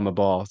zip on the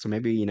ball. So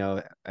maybe,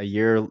 a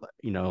year,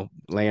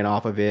 laying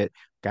off of it,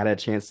 got a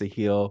chance to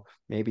heal.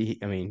 Maybe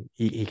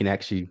he can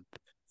actually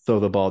throw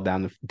the ball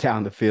down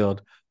the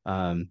field.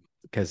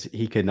 Because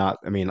he could not.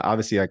 I mean,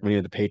 obviously, like when he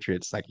was the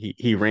Patriots, like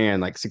he ran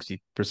like 60%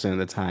 of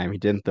the time. He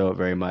didn't throw it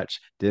very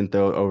much. Didn't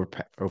throw it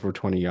over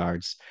 20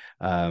 yards.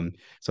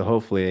 So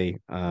hopefully,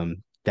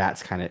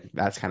 that's kind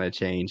of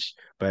changed.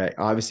 But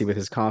obviously, with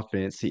his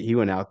confidence, he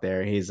went out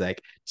there. He's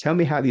like, "Tell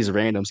me how these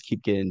randoms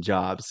keep getting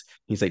jobs."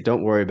 He's like,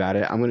 "Don't worry about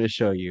it. I'm going to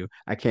show you.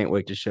 I can't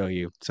wait to show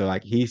you." So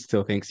like, he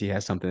still thinks he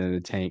has something in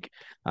the tank.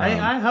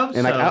 I hope and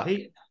so. like,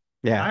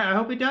 I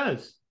hope he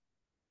does.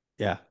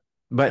 Yeah,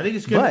 I think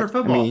it's good for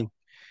football. I mean,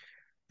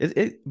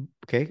 it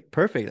okay,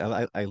 perfect.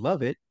 I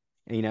love it.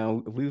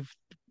 And, we've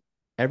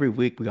every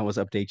week we almost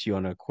update you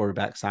on a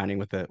quarterback signing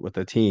with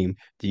a team.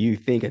 Do you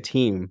think a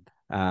team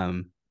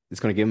is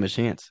going to give him a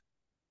chance?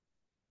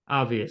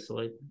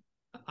 Obviously,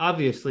 You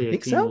a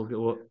think team so? will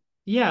go.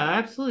 Yeah,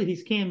 absolutely.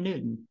 He's Cam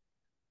Newton,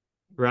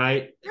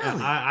 right?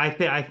 Really?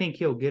 I think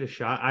he'll get a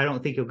shot. I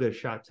don't think he'll get a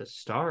shot to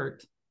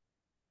start,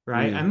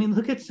 right? I Mm, mean,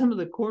 look at some of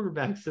the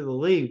quarterbacks in the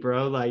league,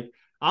 bro. Like,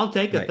 I'll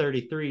take a right,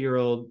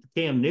 33-year-old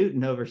Cam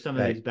Newton over some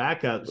of right, these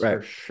backups right,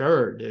 for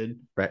sure, dude.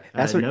 right. No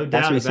That's what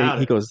doubt he said. about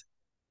He it. goes.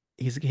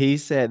 He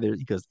said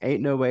he goes,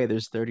 ain't no way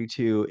there's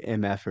 32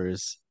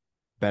 MFers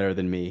better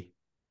than me.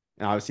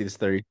 And obviously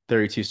there's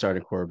 32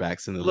 starting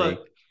quarterbacks in the league.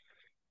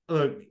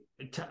 Look,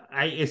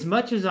 as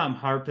much as I'm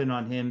harping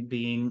on him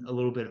being a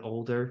little bit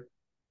older,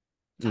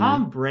 Mm.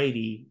 Tom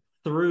Brady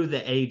threw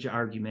the age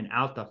argument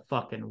out the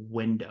fucking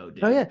window,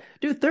 dude. Oh yeah,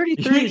 dude,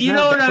 33 is You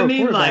know not what bad I for a mean?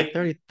 quarterback. Like,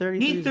 33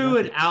 he is threw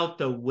it nothing. out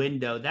the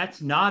window.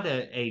 That's not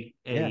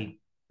Yeah.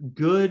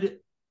 good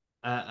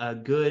a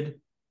good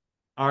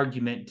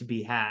argument to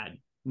be had.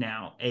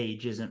 Now,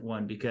 age isn't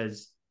one,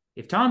 because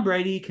if Tom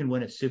Brady can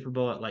win a Super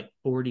Bowl at like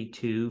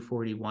 42,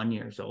 41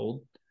 years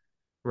old,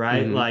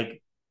 right? Hmm.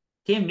 Like,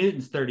 Cam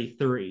Newton's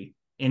 33,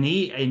 and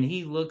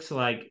he looks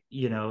like,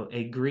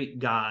 a Greek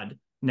god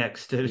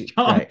next to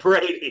Tom Right.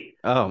 Brady.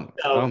 Oh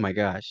So, my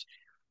gosh.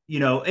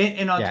 and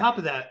on Yeah. top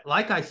of that,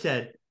 like I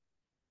said,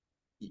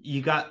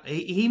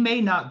 he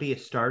may not be a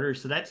starter,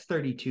 so that's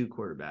 32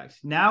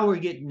 quarterbacks. Now we're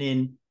getting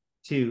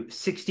into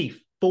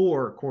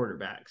 64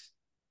 quarterbacks,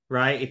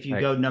 right? If you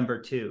Right. go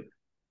number two,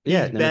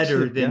 Yeah. he's Number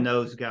better two. than Yeah.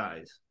 those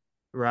guys,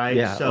 right?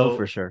 Yeah. Oh,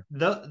 for So sure.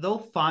 they'll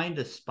find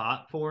a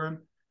spot for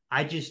him.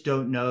 I just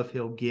don't know if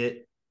he'll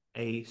get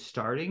a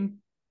starting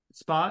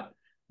spot.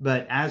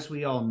 But as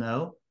we all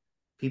know,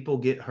 people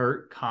get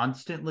hurt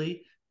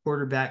constantly.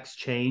 Quarterbacks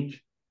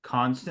change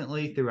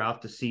constantly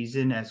throughout the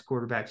season as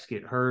quarterbacks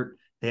get hurt.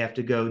 They have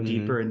to go Hmm.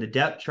 deeper in the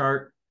depth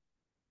chart.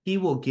 He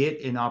will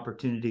get an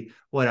opportunity.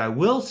 What I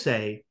will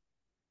say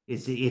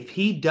is, if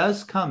he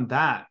does come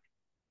back,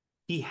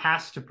 he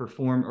has to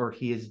perform or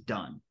he is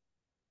done.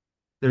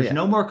 There's Yeah.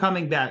 no more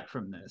coming back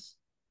from this.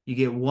 You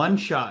get one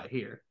shot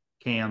here,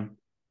 Cam.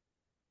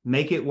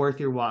 Make it worth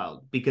your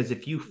while, because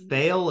if you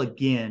fail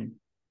again,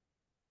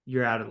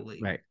 you're out of the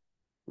league. Right.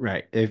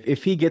 Right.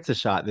 If he gets a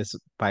shot, this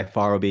by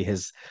far will be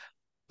his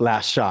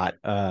last shot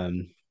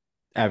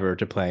ever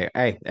to play.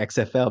 Hey,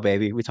 XFL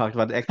baby. We talked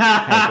about the hey,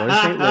 go to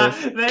St.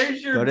 Louis.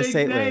 There's your Go to big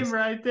St. name Louis.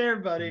 right there,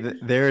 buddy.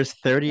 There's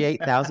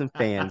 38,000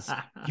 fans.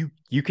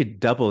 You could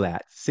double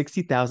that.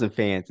 60,000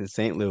 fans in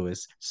St.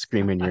 Louis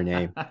screaming your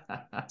name.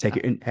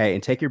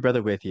 Take your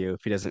brother with you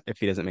if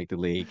he doesn't make the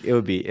league.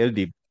 It'll be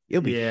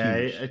Yeah,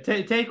 huge.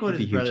 take what It'd his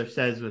be huge. brother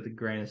says with a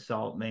grain of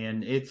salt,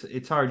 man.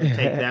 It's hard to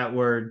take that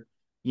word,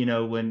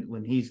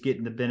 when he's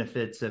getting the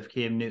benefits of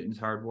Cam Newton's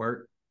hard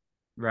work,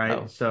 right? Oh,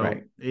 right, So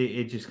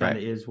it just kind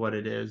right. of is what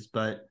it is.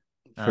 But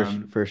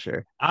For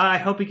sure. I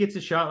hope he gets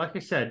a shot. Like I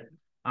said,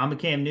 I'm a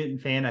Cam Newton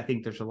fan. I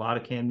think there's a lot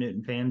of Cam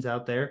Newton fans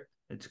out there.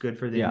 It's good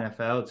for the Yeah.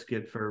 NFL. It's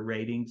good for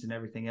ratings and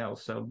everything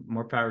else. So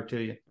more power to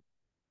you.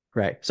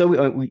 Right.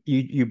 So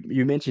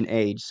you mentioned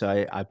age,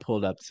 so I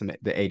pulled up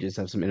the ages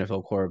of some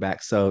NFL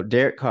quarterbacks. So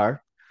Derek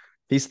Carr,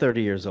 he's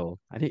 30 years old.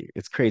 I think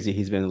it's crazy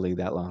he's been in the league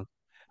that long.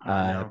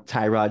 I know.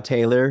 Tyrod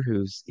Taylor,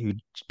 who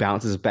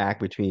bounces back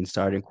between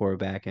starting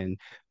quarterback and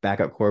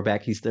backup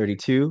quarterback, he's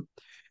 32.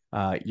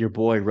 Your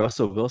boy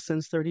Russell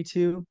Wilson's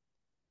 32.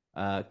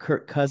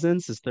 Kirk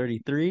Cousins is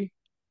 33.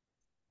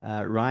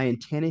 Ryan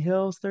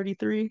Tannehill is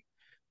 33.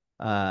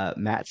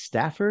 Matt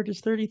Stafford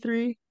is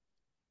 33.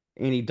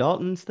 Andy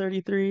Dalton's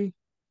 33.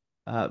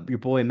 Your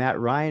boy Matt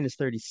Ryan is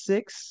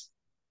 36.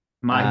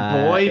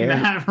 My boy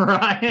Aaron, Matt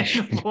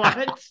Ryan.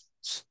 What?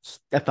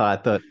 I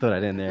thought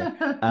I'd in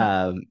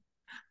there.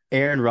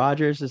 Aaron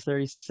Rodgers is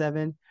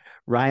 37.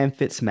 Ryan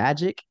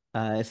Fitzmagic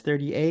is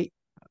 38.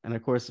 And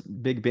of course,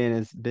 Big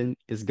Ben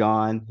is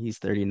gone. He's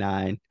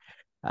 39.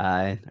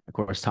 Of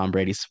course, Tom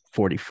Brady's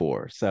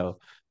 44. So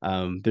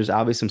there's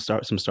obviously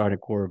some starting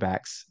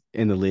quarterbacks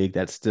in the league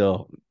that's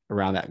still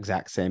around that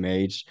exact same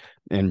age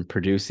and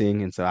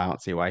producing. And so I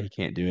don't see why he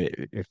can't do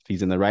it. If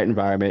he's in the right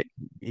environment,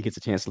 he gets a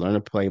chance to learn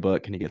a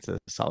playbook and he gets a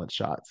solid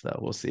shot. So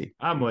we'll see.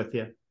 I'm with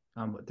you.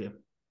 I'm with you.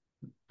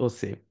 We'll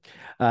see.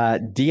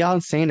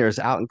 Deion Sanders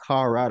out in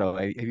Colorado.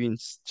 Have you been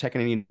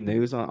checking any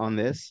news on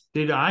this?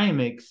 Dude, I am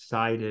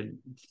excited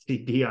to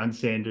see Deion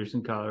Sanders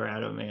in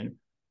Colorado, man.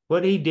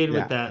 What he did with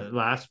Yeah. that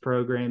last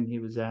program he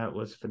was at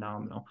was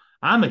phenomenal.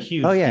 I'm a Oh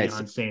huge yeah,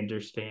 Deion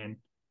Sanders fan.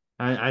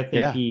 I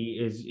think yeah. he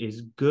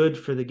is good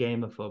for the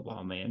game of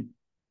football, man.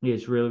 He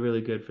is really, really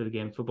good for the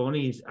game of football.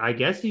 And I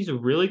guess he's a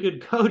really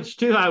good coach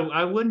too.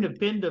 I wouldn't have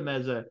pinned him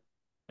as a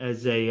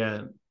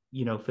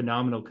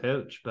phenomenal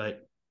coach,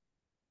 but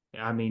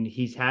I mean,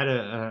 he's had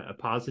a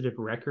positive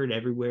record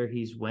everywhere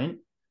he's went.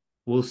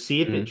 We'll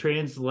see if it Mm-hmm.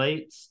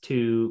 translates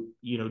to,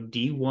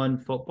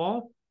 D1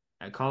 football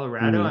at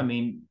Colorado. I Mm-hmm.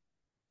 mean,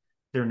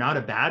 they're not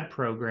a bad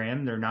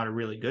program. They're not a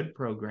really good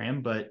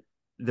program, but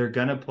they're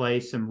going to play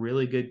some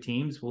really good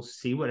teams. We'll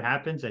see what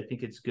happens. I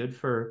think it's good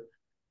for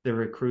the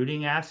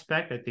recruiting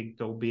aspect. I think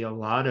there'll be a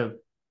lot of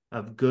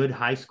good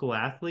high school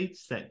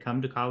athletes that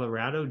come to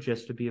Colorado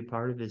just to be a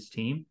part of his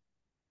team.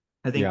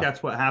 I think Yeah.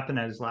 that's what happened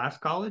at his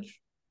last college.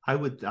 I Yeah.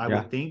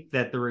 would think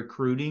that the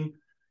recruiting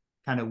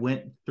kind of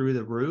went through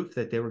the roof,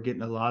 that they were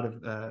getting a lot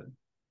of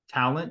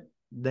talent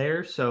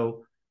there.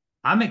 So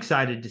I'm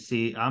excited to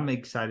see. I'm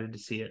excited to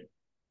see it.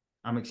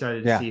 I'm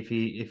excited to Yeah. see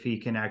if he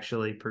can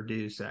actually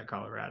produce at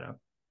Colorado.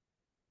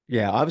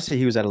 Yeah, obviously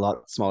he was at a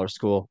lot smaller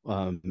school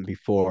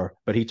before,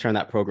 but he turned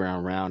that program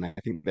around. I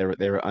think they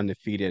were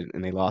undefeated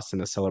and they lost in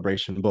the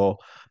Celebration Bowl,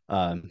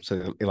 so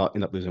they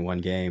ended up losing one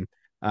game.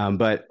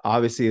 But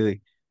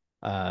obviously,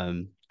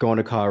 going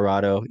to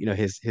Colorado,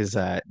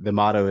 the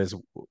motto is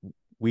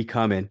 "We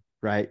coming,"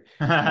 right?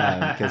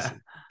 Because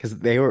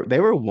they were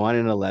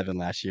 1-11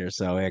 last year,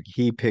 so like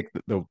he picked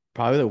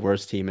probably the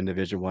worst team in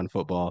Division I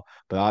football.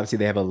 But obviously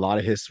they have a lot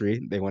of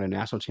history. They won a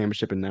national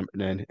championship in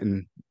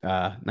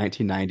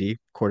 1990,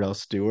 Cordell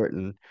Stewart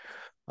and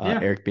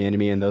Yeah. Eric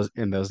Bieniemy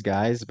and those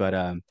guys.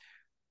 But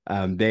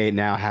they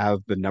now have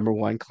the number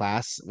one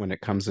class when it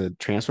comes to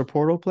transfer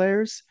portal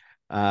players.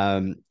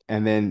 And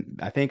then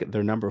I think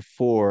they're number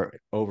four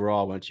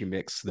overall once you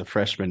mix the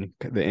freshmen,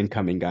 the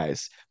incoming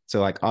guys. So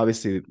like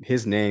obviously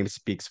his name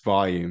speaks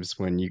volumes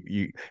when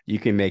you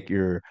can make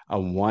a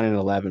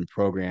 1-11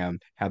 program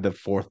have the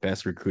fourth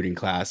best recruiting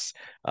class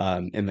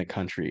in the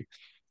country.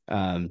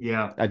 Um,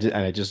 Yeah. I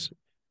just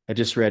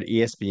read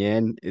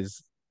ESPN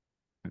is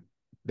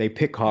they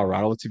picked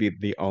Colorado to be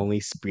the only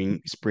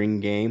spring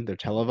game they're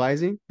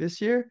televising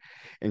this year,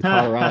 and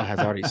Colorado has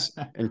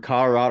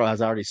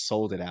already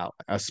sold it out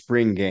a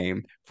spring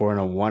game for a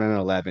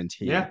 1-11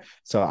 team. Yeah.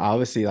 So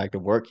obviously, like the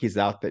work he's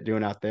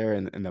doing out there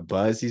and the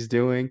buzz he's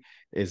doing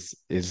is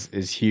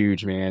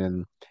huge, man.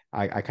 And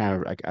I kind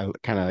of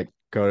like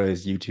go to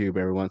his YouTube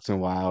every once in a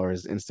while or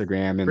his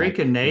Instagram and like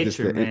Freaking just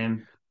nature,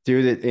 man.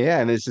 dude,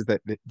 yeah, and it's just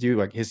that dude,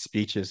 like his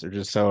speeches are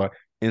just so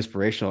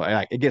inspirational.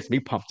 Like it gets me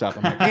pumped up.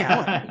 I'm like,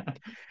 man,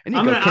 I need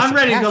to go catch I'm some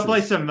ready to go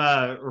play passes. some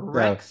So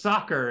rec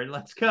soccer.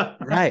 Let's go.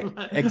 right,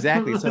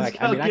 exactly. So Let's like,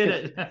 I go mean, I get can.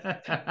 it.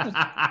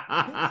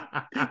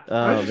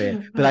 Oh man,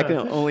 but I can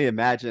only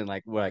imagine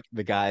like what like,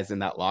 the guys in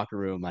that locker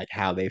room, like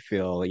how they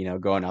feel,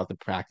 going out to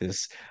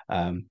practice.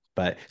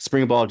 But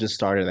spring ball just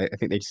started. I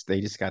think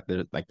they just got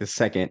the like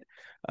the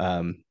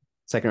um,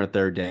 second or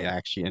third day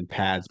actually in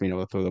pads being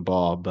able to throw the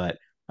ball. But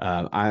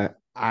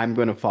I'm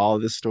going to follow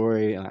this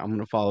story, and I'm going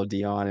to follow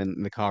Deion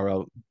and the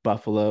Colorado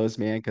Buffaloes,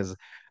 man, because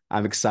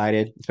I'm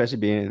excited, especially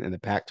being in the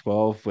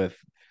Pac-12 with.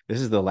 This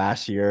is the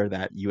last year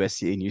that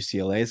USC and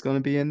UCLA is going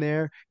to be in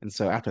there, and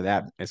so after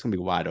that, it's going to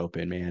be wide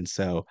open, man.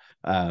 So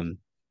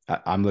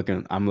I'm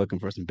looking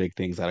for some big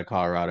things out of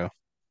Colorado.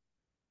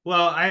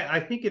 Well,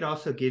 I think it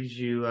also gives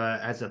you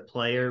as a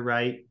player,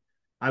 right?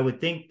 I would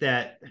think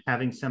that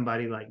having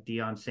somebody like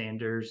Deion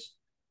Sanders,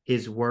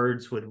 his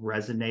words would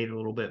resonate a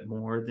little bit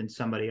more than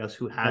somebody else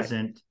who Right.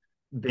 hasn't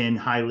been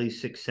highly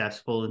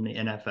successful in the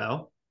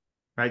NFL,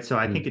 right? So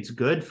I think Mhm. it's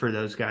good for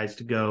those guys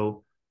to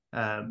go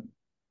um,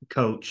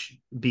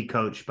 be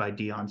coached by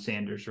Deion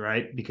Sanders,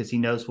 right? Because he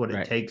knows what it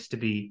Right. takes to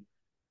be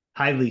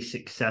highly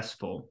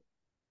successful.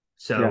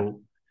 Yeah.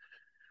 So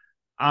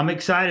I'm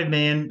excited,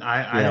 man.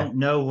 I Yeah. don't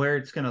know where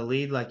it's going to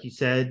lead. Like you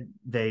said,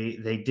 they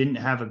didn't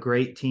have a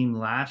great team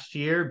last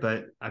year,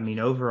 but I mean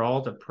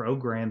overall the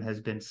program has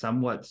been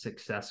somewhat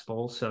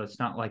successful. So it's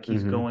not like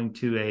he's Hmm. going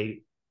to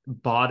a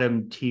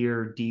bottom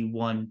tier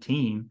D1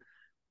 team.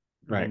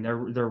 I Right. mean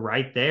they're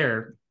right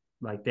there.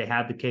 Like they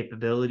have the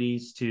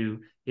capabilities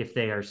to, if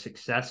they are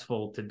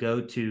successful, to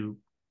go to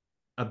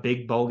a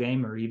big bowl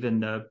game or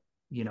even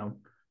you know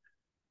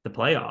the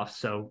playoffs.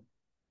 So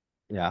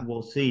Yeah.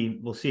 we'll see.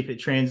 We'll see if it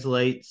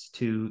translates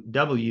to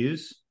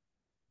W's.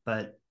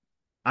 But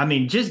I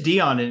mean, just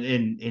Deion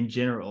in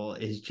general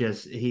is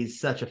just, he's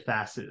such a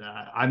facet.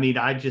 I mean,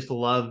 I just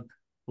love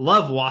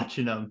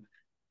watching him.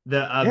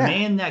 The a Yeah.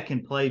 man that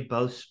can play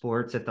both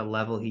sports at the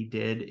level he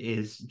did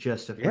is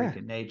just a Yeah.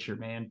 freaking nature,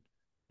 man.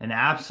 An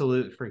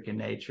absolute freaking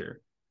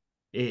nature.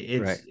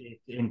 Right.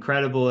 It's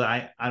incredible.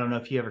 I don't know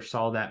if you ever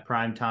saw that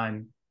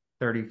primetime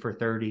 30 for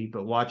 30,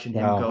 but watching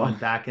him Wow. going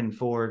back and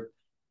forth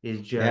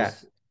is Yeah.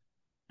 just,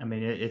 I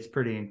mean, it's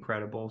pretty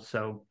incredible.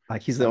 So,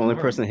 Like he's I the mean, only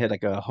we're, person to hit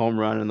like a home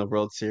run in the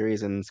World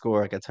Series and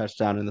score like a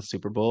touchdown in the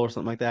Super Bowl or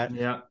something like that.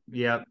 yeah,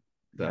 yeah,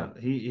 yeah. So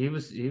He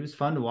was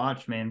fun to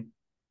watch, man.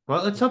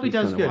 Well, let's hope he he's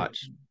does fun to good.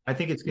 watch. I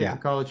think it's good for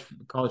Yeah.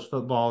 college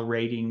football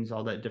ratings,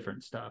 all that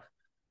different stuff.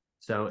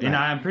 So, and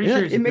Right. I'm pretty Yeah.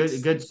 sure he's It a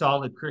makes. good,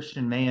 solid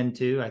Christian man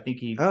too. I think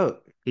Oh.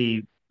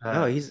 he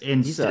Oh. He's a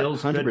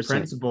instills hundred good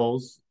percent.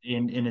 principles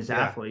in his Yeah.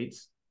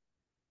 athletes.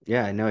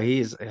 Yeah, no,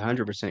 he's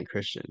 100%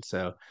 Christian.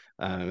 So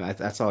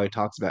that's all he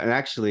talks about. And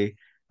actually,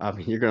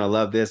 you're gonna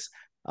love this.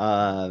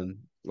 A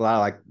lot of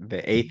like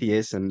the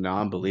atheists and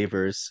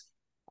non-believers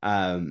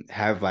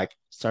have like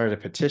started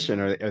a petition,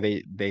 or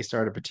they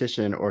started a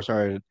petition or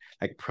started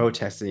like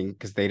protesting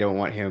because they don't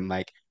want him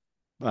like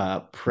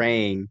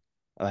praying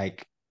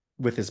like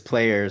with his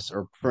players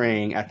or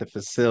praying at the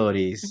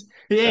facilities.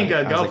 He So ain't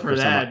gonna I was go like, for for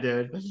some, that,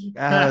 dude.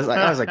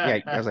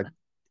 yeah, I was like.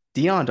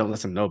 Dion don't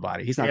listen to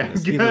nobody. He's not Yeah, gonna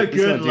he's gonna good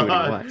do what he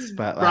luck. wants.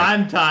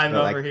 Prime time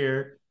But like over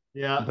here.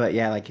 Yeah. but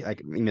yeah,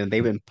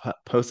 they've been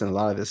posting a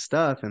lot of this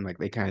stuff, and like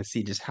they kind of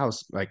see just how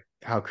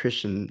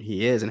Christian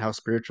he is and how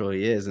spiritual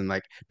he is, and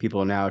like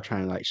people are now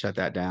trying to like shut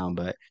that down,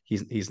 but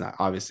he's not,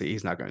 obviously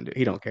he's not going to do,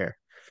 he don't care.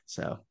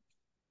 So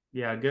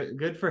Yeah,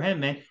 good for him,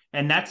 man.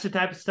 And that's the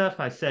type of stuff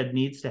I said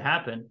needs to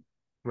happen,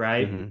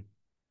 right? mhm,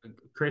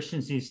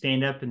 Christians need to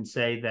stand up and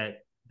say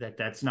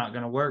that's not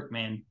going to work,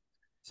 man.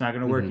 It's not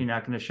going to work. You're mhm,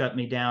 not going to shut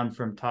me down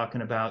from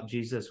talking about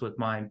Jesus with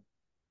my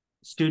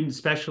students,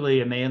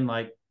 especially a man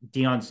like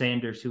Deion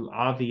Sanders, who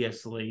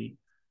obviously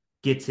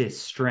gets his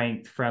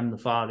strength from the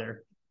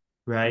Father,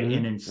 right?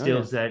 And mhm. Oh yeah.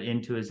 instills that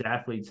into his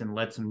athletes and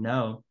lets them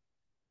know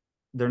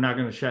they're not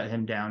going to shut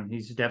him down.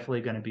 He's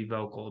definitely going to be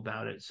vocal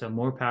about it. So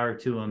more power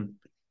to him.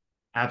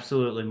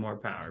 Absolutely more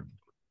power.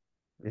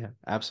 Yeah,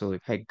 absolutely.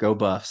 Hey, go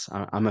Buffs.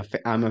 I'm a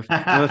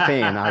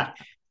fan. I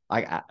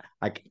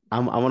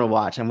want to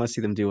watch. I want to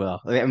see them do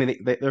well. I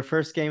mean, their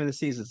first game of the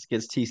season is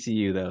against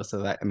TCU though,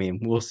 so that, I mean,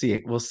 we'll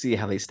see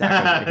how they stack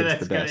up against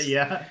the best.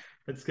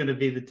 That's gonna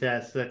be the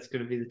test. That's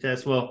gonna be the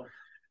test. Well,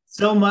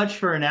 so much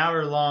for an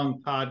hour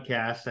long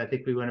podcast. I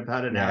think we went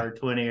about an Yeah, hour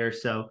 20 or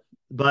so.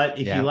 But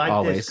if you yeah, like this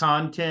always.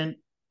 content,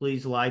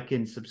 please like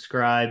and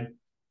subscribe.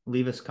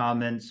 Leave us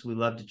comments. We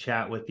love to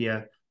chat with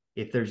you.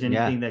 If there's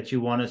Yeah, anything that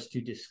you want us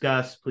to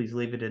discuss, please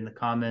leave it in the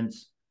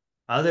comments.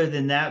 Other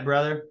than that,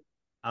 brother,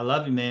 I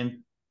love you,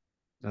 man.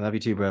 I love you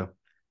too, bro.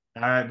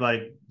 All right,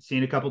 buddy. See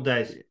you in a couple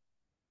days.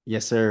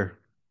 Yes, sir.